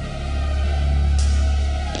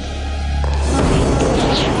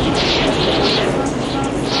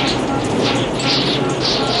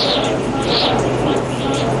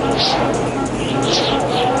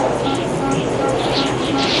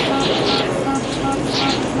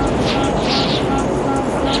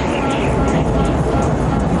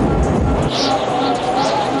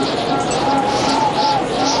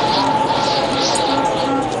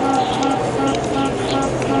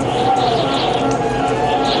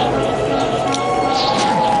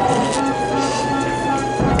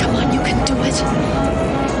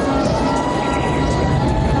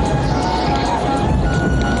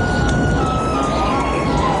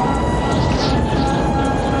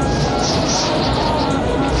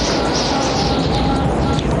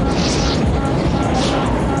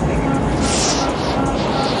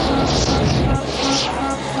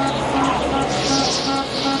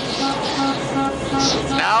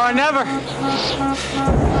 lever.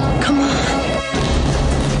 Come on.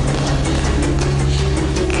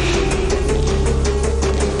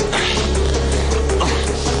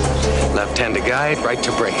 Left hand to guide, right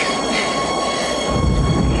to brake.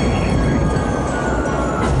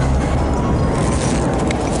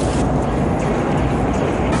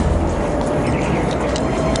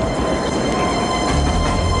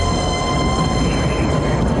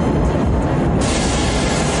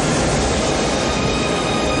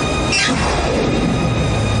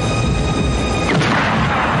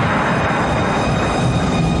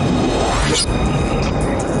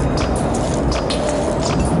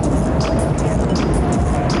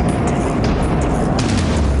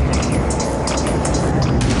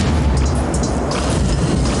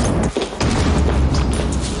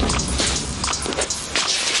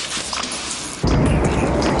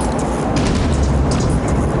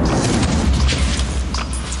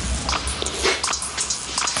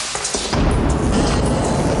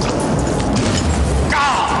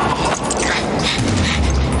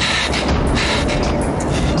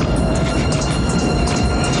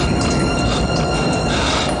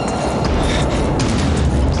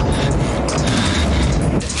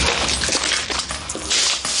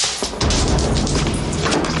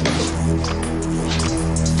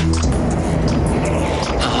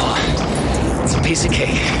 Piece of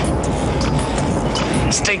cake.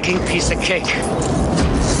 Stinking piece of cake.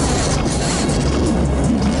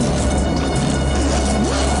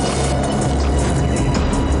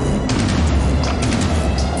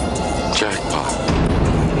 Jackpot.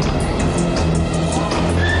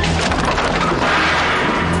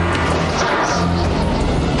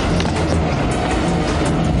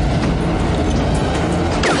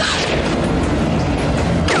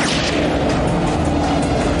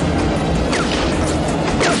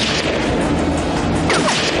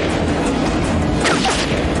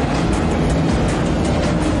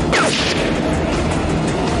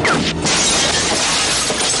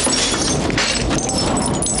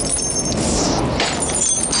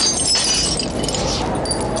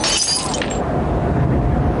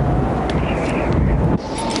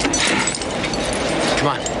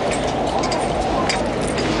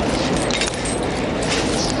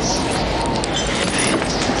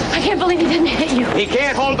 He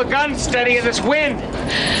can't hold the gun steady in this wind.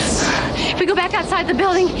 If we go back outside the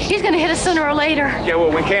building, he's gonna hit us sooner or later. Yeah,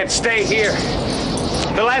 well, we can't stay here.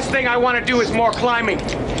 The last thing I want to do is more climbing.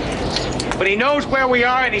 But he knows where we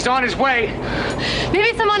are and he's on his way.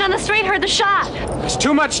 Maybe someone on the street heard the shot. There's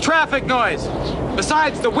too much traffic noise.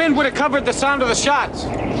 Besides, the wind would have covered the sound of the shots.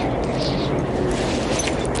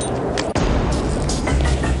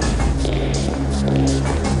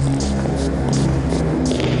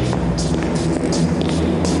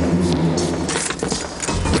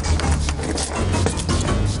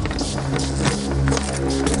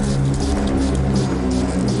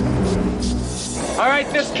 All right,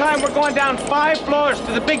 this time we're going down 5 floors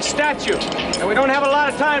to the big statue. And we don't have a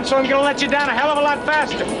lot of time, so I'm gonna let you down a hell of a lot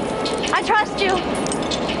faster. I trust you.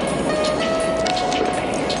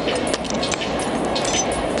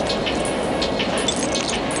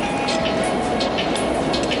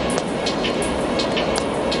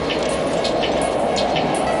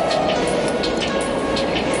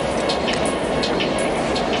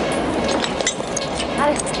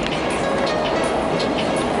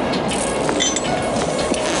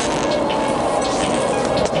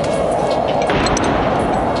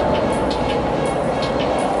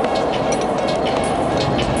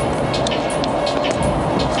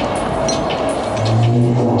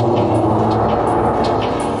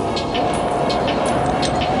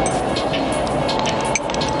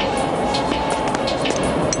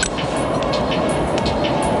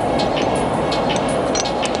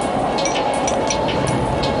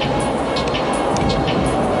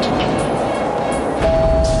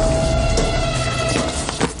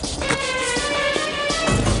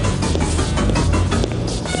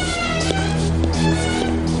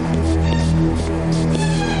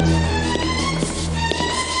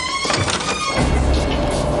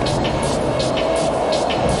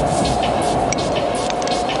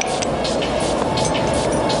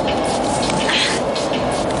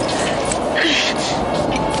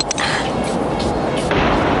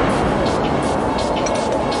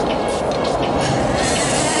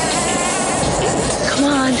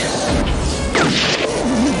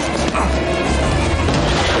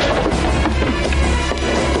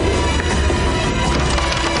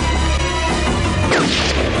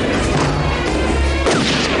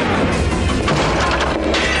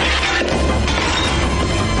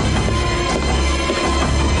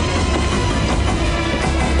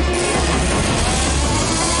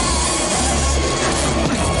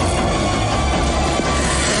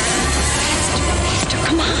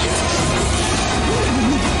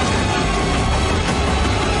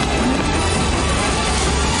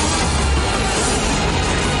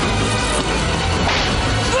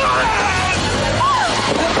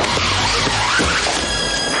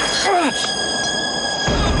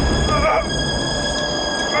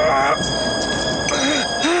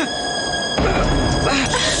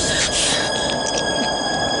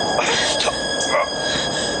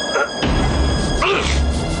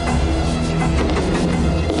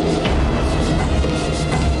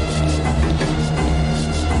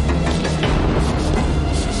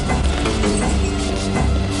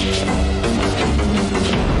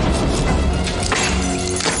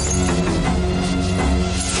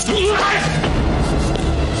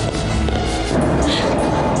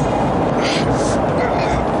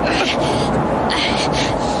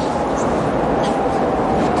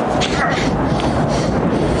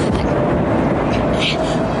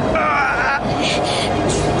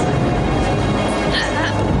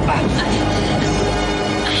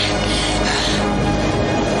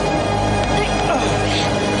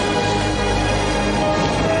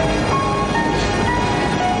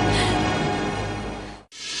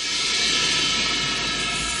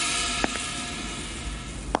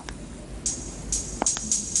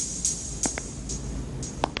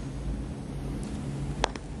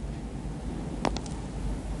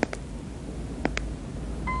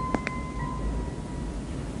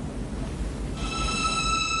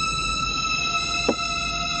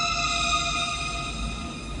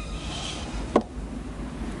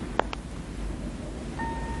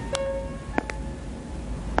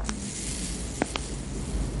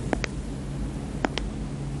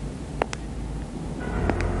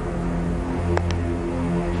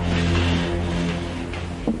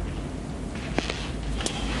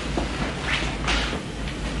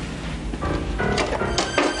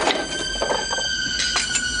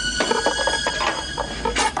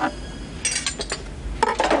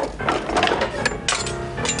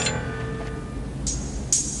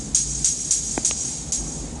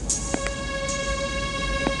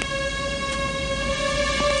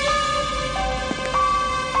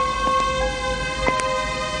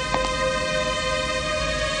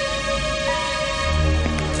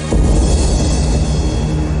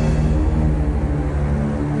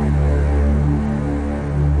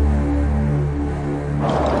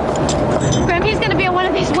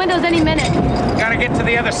 any minute. Gotta get to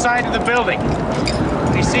the other side of the building.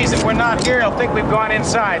 When he sees that we're not here, he'll think we've gone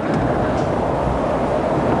inside.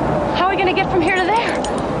 How are we gonna get from here to there?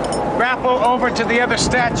 Grapple over to the other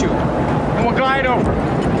statue, and we'll glide over.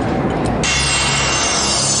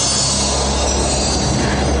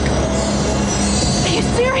 Are you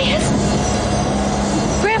serious?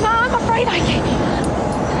 Grandma, I'm afraid I can't.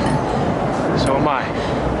 So am I.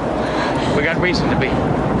 We got reason to be.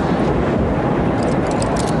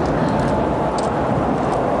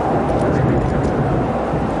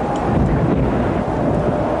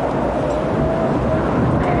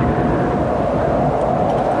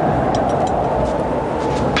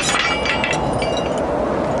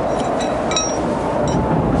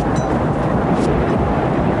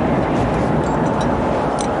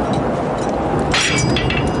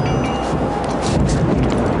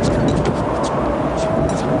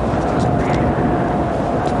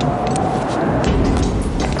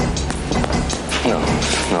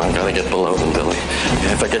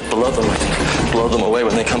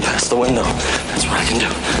 The window. That's what I can do.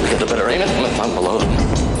 I get the better aim it if I'm below them.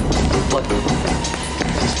 Blood.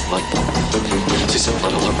 Blood. See some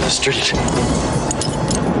blood all over the street.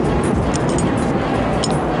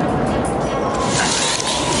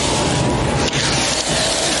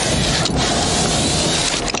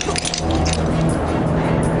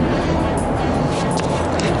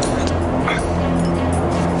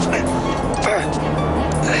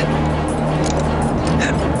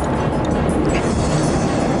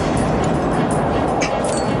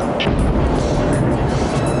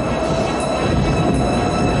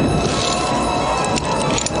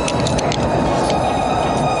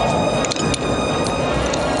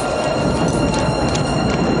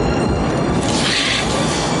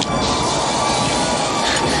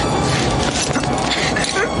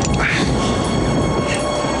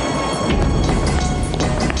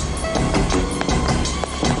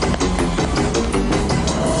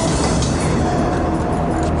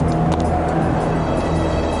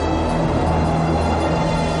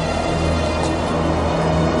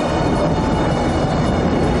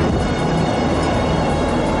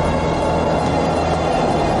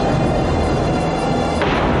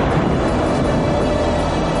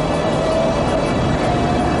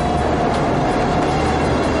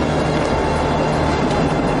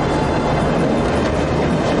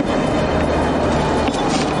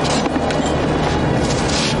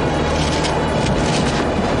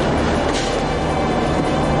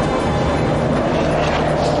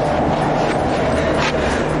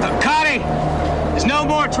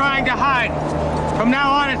 Trying to hide. From now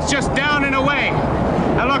on, it's just down and away.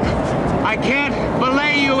 Now look, I can't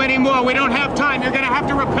belay you anymore. We don't have time. You're gonna have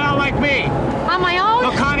to rappel like me. On my own?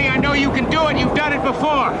 Look, Connie, I know you can do it. You've done it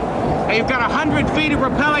before. Now, you've got 100 feet of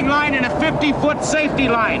rappelling line and a 50-foot safety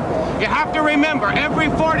line. You have to remember, every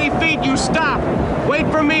 40 feet you stop. Wait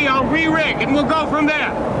for me, I'll re-rig, and we'll go from there.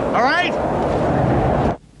 All right?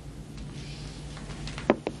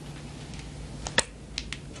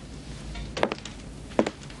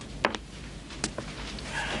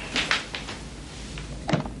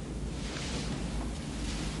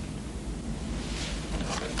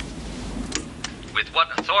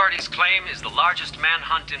 Authorities claim is the largest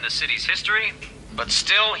manhunt in the city's history, but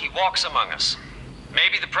still he walks among us.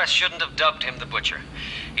 Maybe the press shouldn't have dubbed him the Butcher.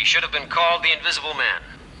 He should have been called the Invisible Man.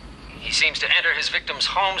 He seems to enter his victims'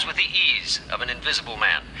 homes with the ease of an invisible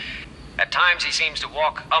man. At times he seems to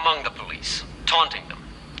walk among the police, taunting them,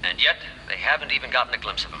 and yet they haven't even gotten a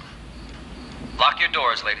glimpse of him. Lock your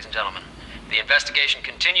doors, ladies and gentlemen. The investigation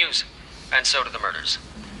continues, and so do the murders.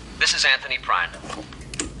 This is Anthony Prine.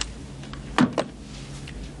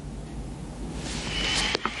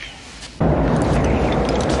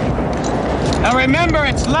 Now remember,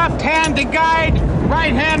 it's left hand to guide,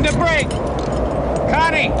 right hand to brake.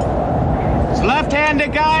 Connie, it's left hand to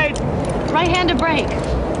guide. It's right hand to brake.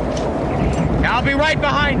 I'll be right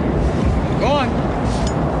behind you. Go on.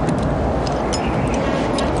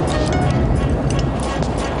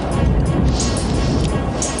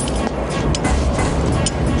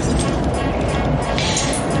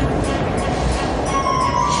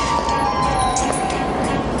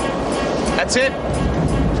 That's it.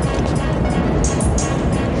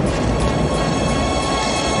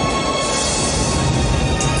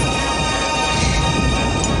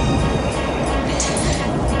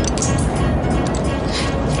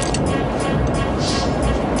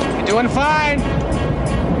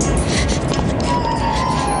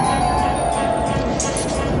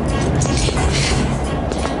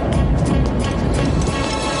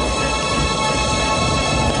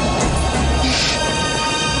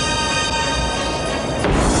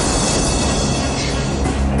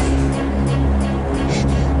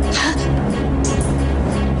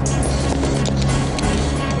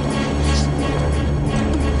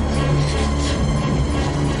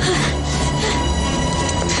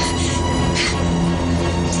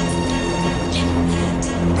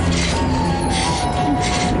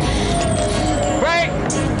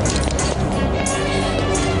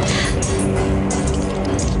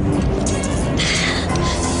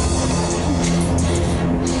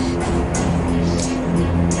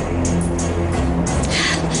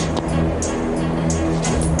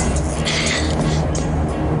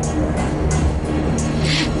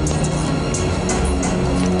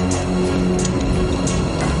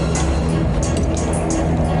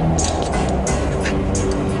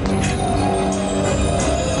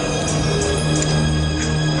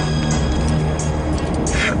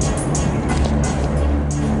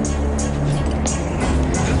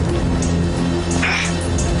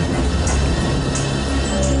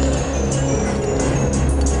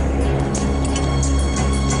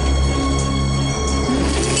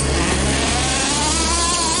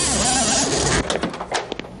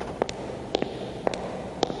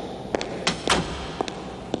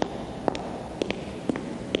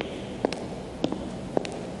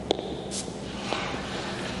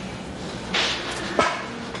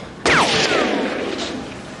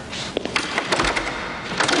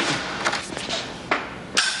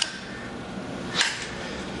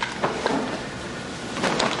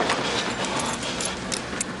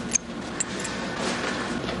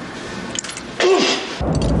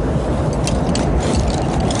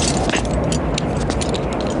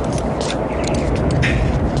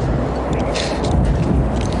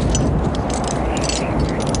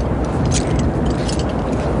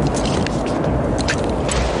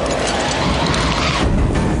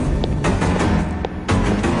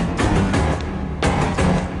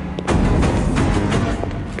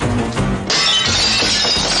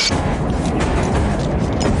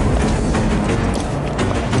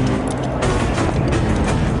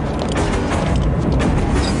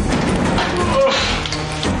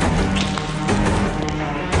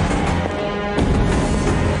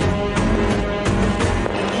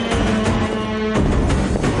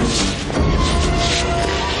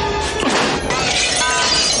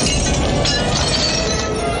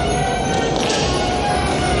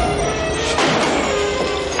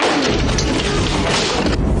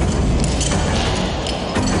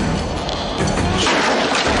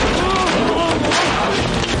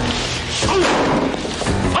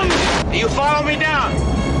 You follow me down.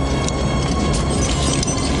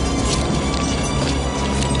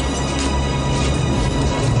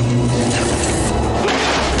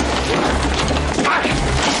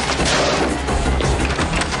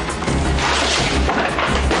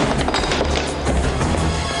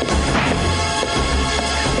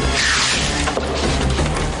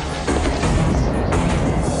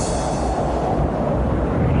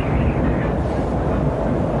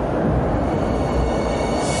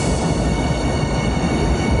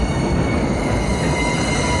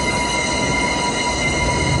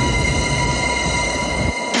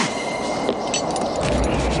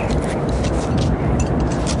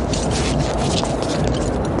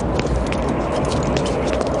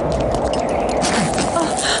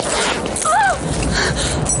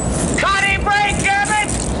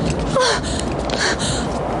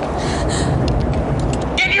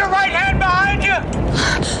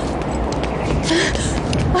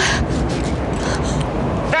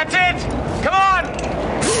 That's it! Come on!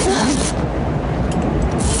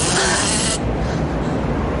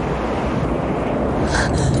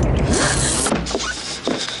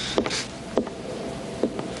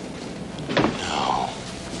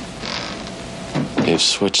 No. They've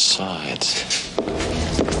switched sides.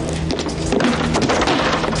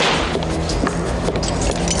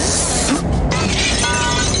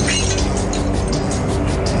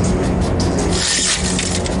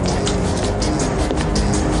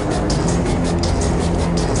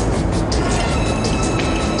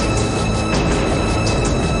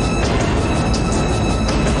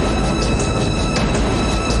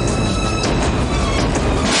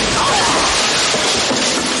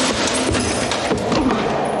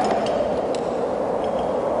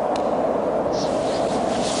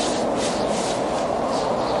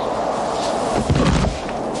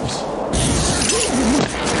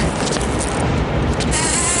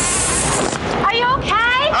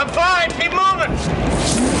 I'm fine. Keep moving.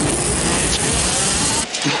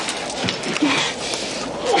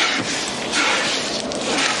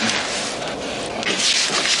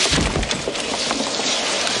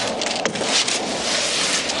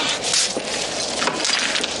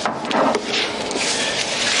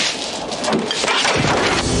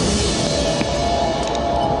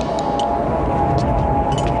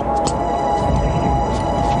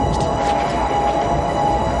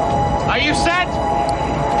 Are you set?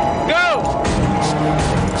 Go!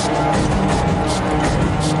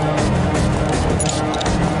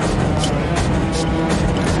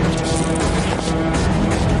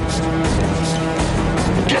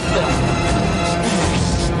 Get them!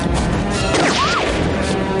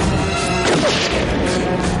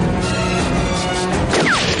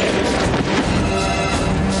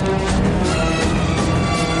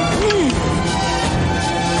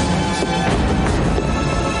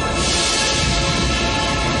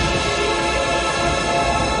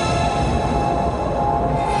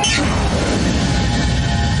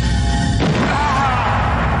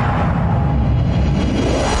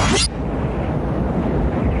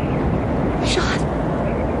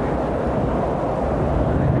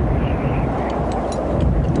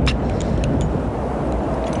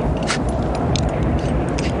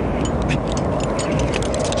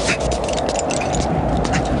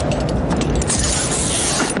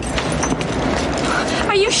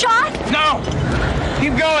 Are you shot? No!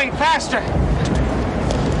 Keep going, faster!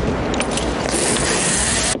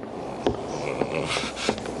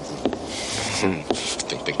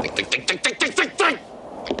 Think.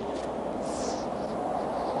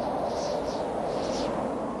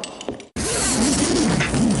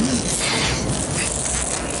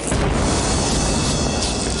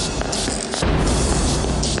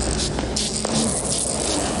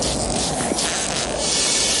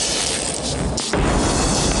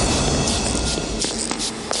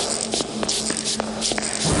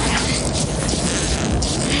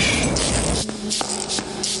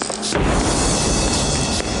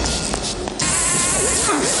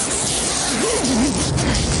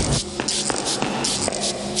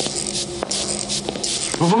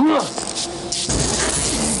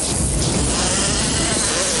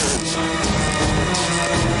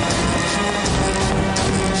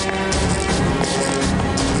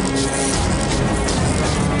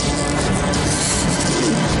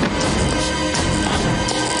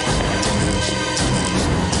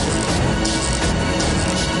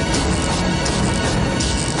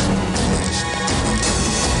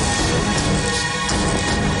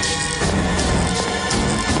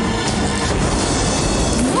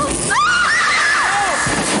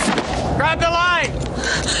 Grab the line!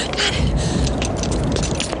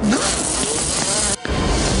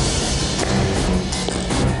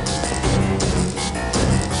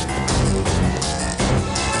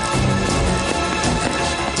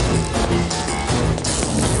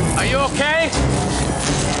 Are you okay?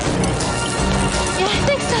 Yeah, I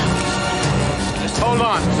think so. Just hold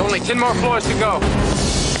on. There's only 10 more floors to go.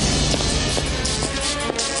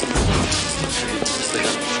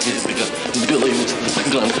 Billy.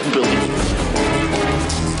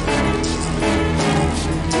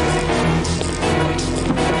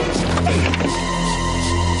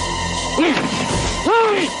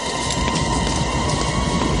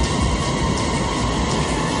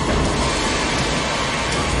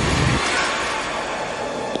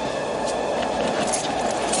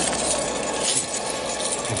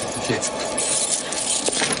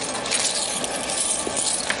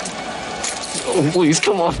 Oh, please,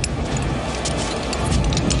 come on.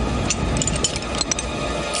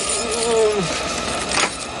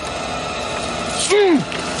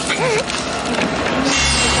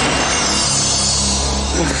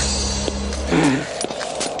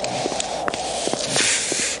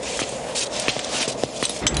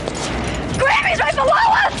 Grammy's right below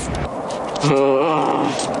us!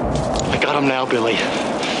 I got him now, Billy.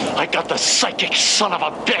 I got the psychic son of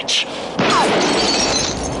a bitch.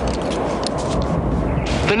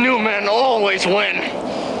 The new men always win.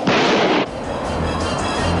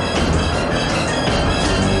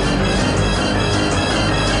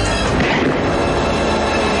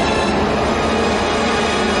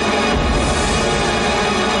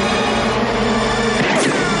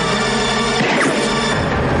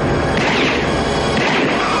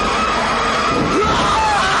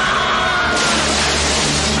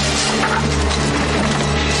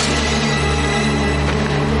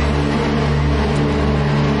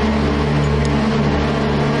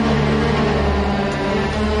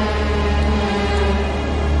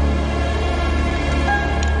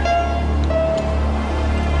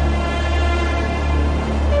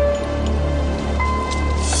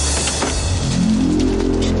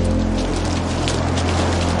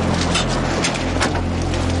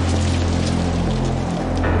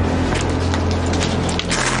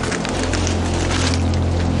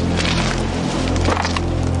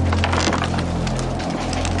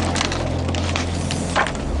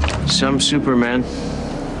 Some Superman.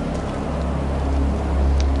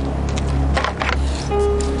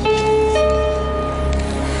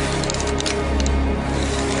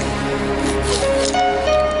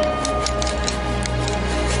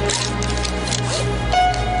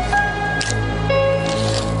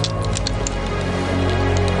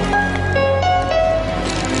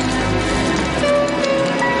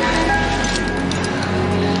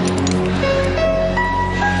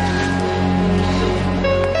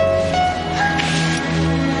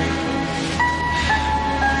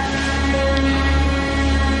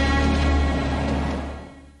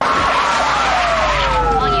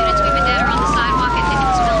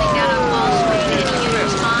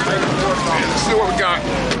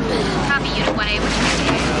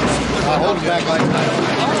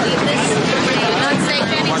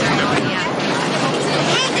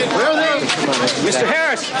 Mr.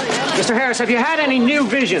 Harris! Mr. Harris, have you had any new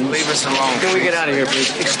visions? Leave us alone. Can we get out of here,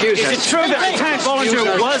 please? Excuse us. Is it true that Lieutenant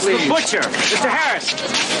Bollinger was the butcher? Mr. Harris!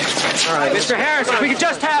 All right. Mr. Harris, if we could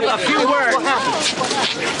just have a few words. All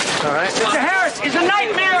right. Mr. Harris, is the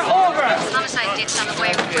nightmare over? Homicide ditch on the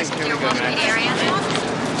way from West Clear Wall Street area.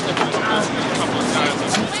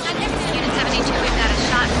 Unit 72, we've got a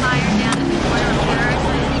shot fired down at the corner of Third.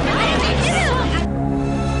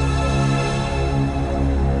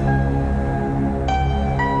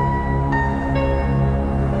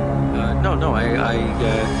 No,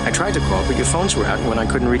 I tried to call, but your phones were out, and when I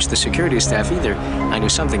couldn't reach the security staff either, I knew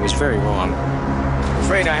something was very wrong. I'm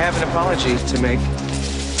afraid I have an apology to make.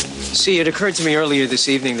 See, it occurred to me earlier this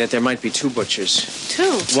evening that there might be two butchers.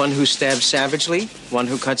 Two? One who stabs savagely, one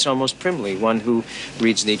who cuts almost primly, one who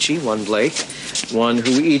reads Nietzsche, one Blake, one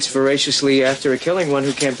who eats voraciously after a killing, one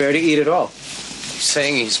who can't bear to eat at all.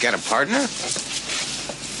 Saying he's got a partner?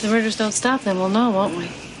 The murders don't stop, then we'll know, won't we?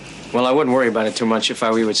 Well, I wouldn't worry about it too much if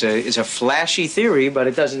I were you. It's a flashy theory, but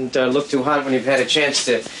it doesn't look too hot when you've had a chance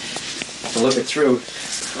to look it through.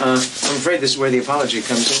 I'm afraid this is where the apology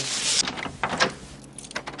comes in.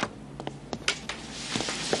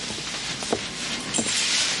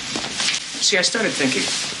 See, I started thinking,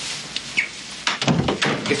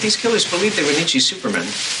 if these killers believed they were Nietzsche's Supermen,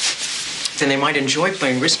 then they might enjoy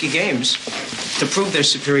playing risky games to prove their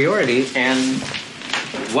superiority. And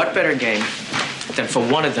what better game than for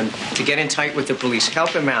one of them to get in tight with the police, help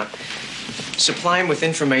him out, supply him with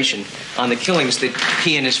information on the killings that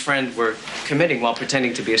he and his friend were committing while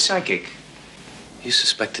pretending to be a psychic. You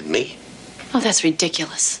suspected me? Oh, that's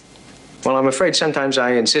ridiculous. Well, I'm afraid sometimes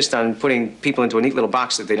I insist on putting people into a neat little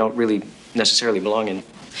box that they don't really necessarily belong in.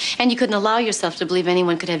 And you couldn't allow yourself to believe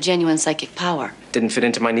anyone could have genuine psychic power. Didn't fit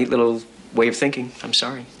into my neat little way of thinking. I'm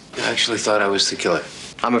sorry. You actually thought I was the killer?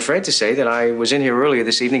 I'm afraid to say that I was in here earlier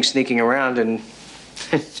this evening sneaking around and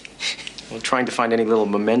well, trying to find any little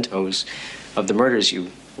mementos of the murders you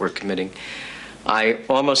were committing. I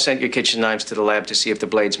almost sent your kitchen knives to the lab to see if the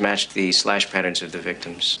blades matched the slash patterns of the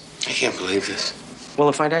victims. I can't believe this. Well,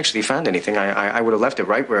 if I'd actually found anything, I would have left it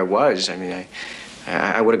right where it was. I mean,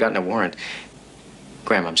 I would have gotten a warrant.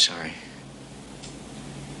 Graham, I'm sorry.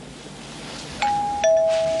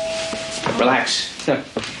 Relax.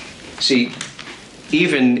 See,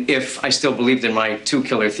 even if I still believed in my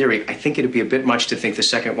two-killer theory, I think it'd be a bit much to think the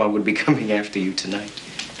second one would be coming after you tonight.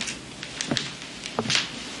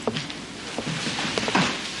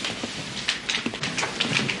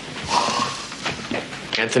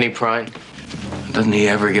 Anthony Prine. Doesn't he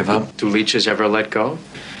ever give up? Do leeches ever let go?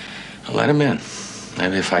 I'll let him in.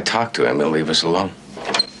 Maybe if I talk to him, he'll leave us alone.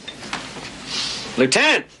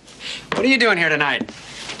 Lieutenant, what are you doing here tonight?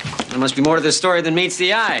 There must be more to this story than meets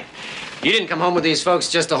the eye. You didn't come home with these folks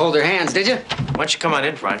just to hold their hands, did you? Why don't you come on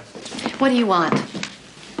in, Prine? What do you want?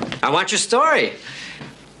 I want your story.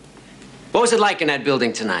 What was it like in that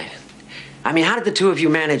building tonight? I mean, how did the two of you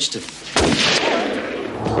manage to...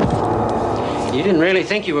 You didn't really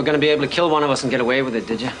think you were going to be able to kill one of us and get away with it,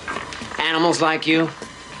 did you? Animals like you.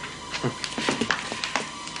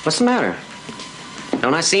 What's the matter?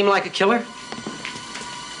 Don't I seem like a killer?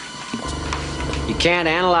 You can't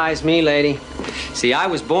analyze me, lady. See, I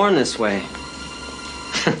was born this way.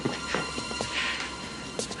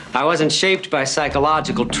 I wasn't shaped by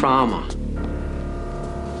psychological trauma.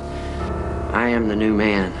 I am the new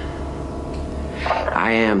man.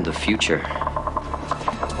 I am the future.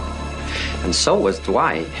 And so was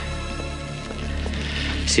Dwight.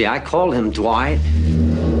 See, I called him Dwight.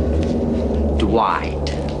 Dwight.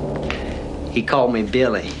 He called me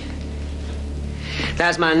Billy.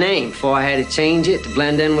 That's my name before I had to change it to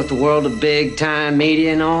blend in with the world of big-time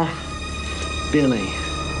media and all. Billy.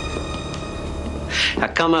 I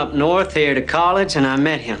come up north here to college and I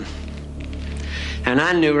met him. And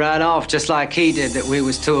I knew right off, just like he did, that we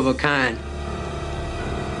was two of a kind.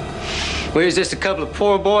 We was just a couple of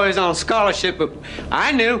poor boys on scholarship, but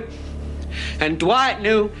I knew, and Dwight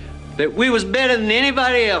knew, that we was better than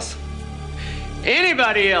anybody else.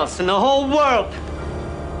 Anybody else in the whole world.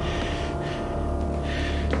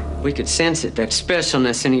 We could sense it, that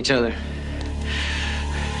specialness in each other.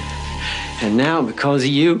 And now, because of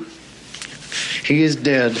you, he is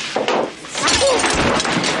dead. Look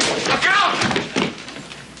out!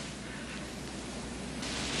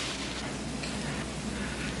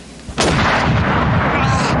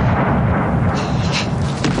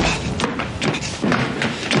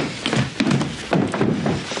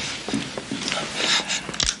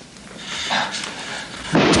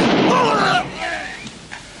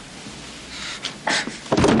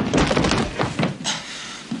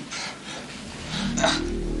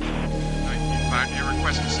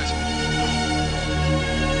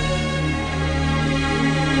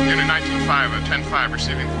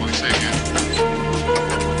 Receiving fully safe in.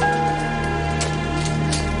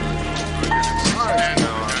 And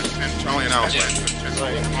only an hour.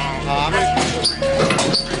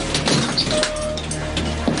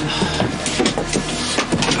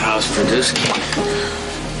 How's Produsky?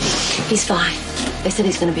 He's fine. They said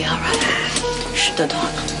he's gonna be all right. Shh, don't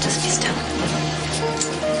talk. Just be still.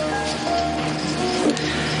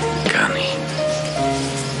 Connie.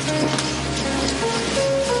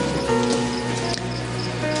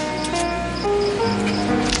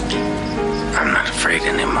 I'm not afraid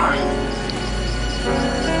anymore.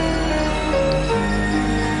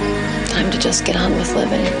 Time to just get on with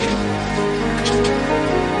living.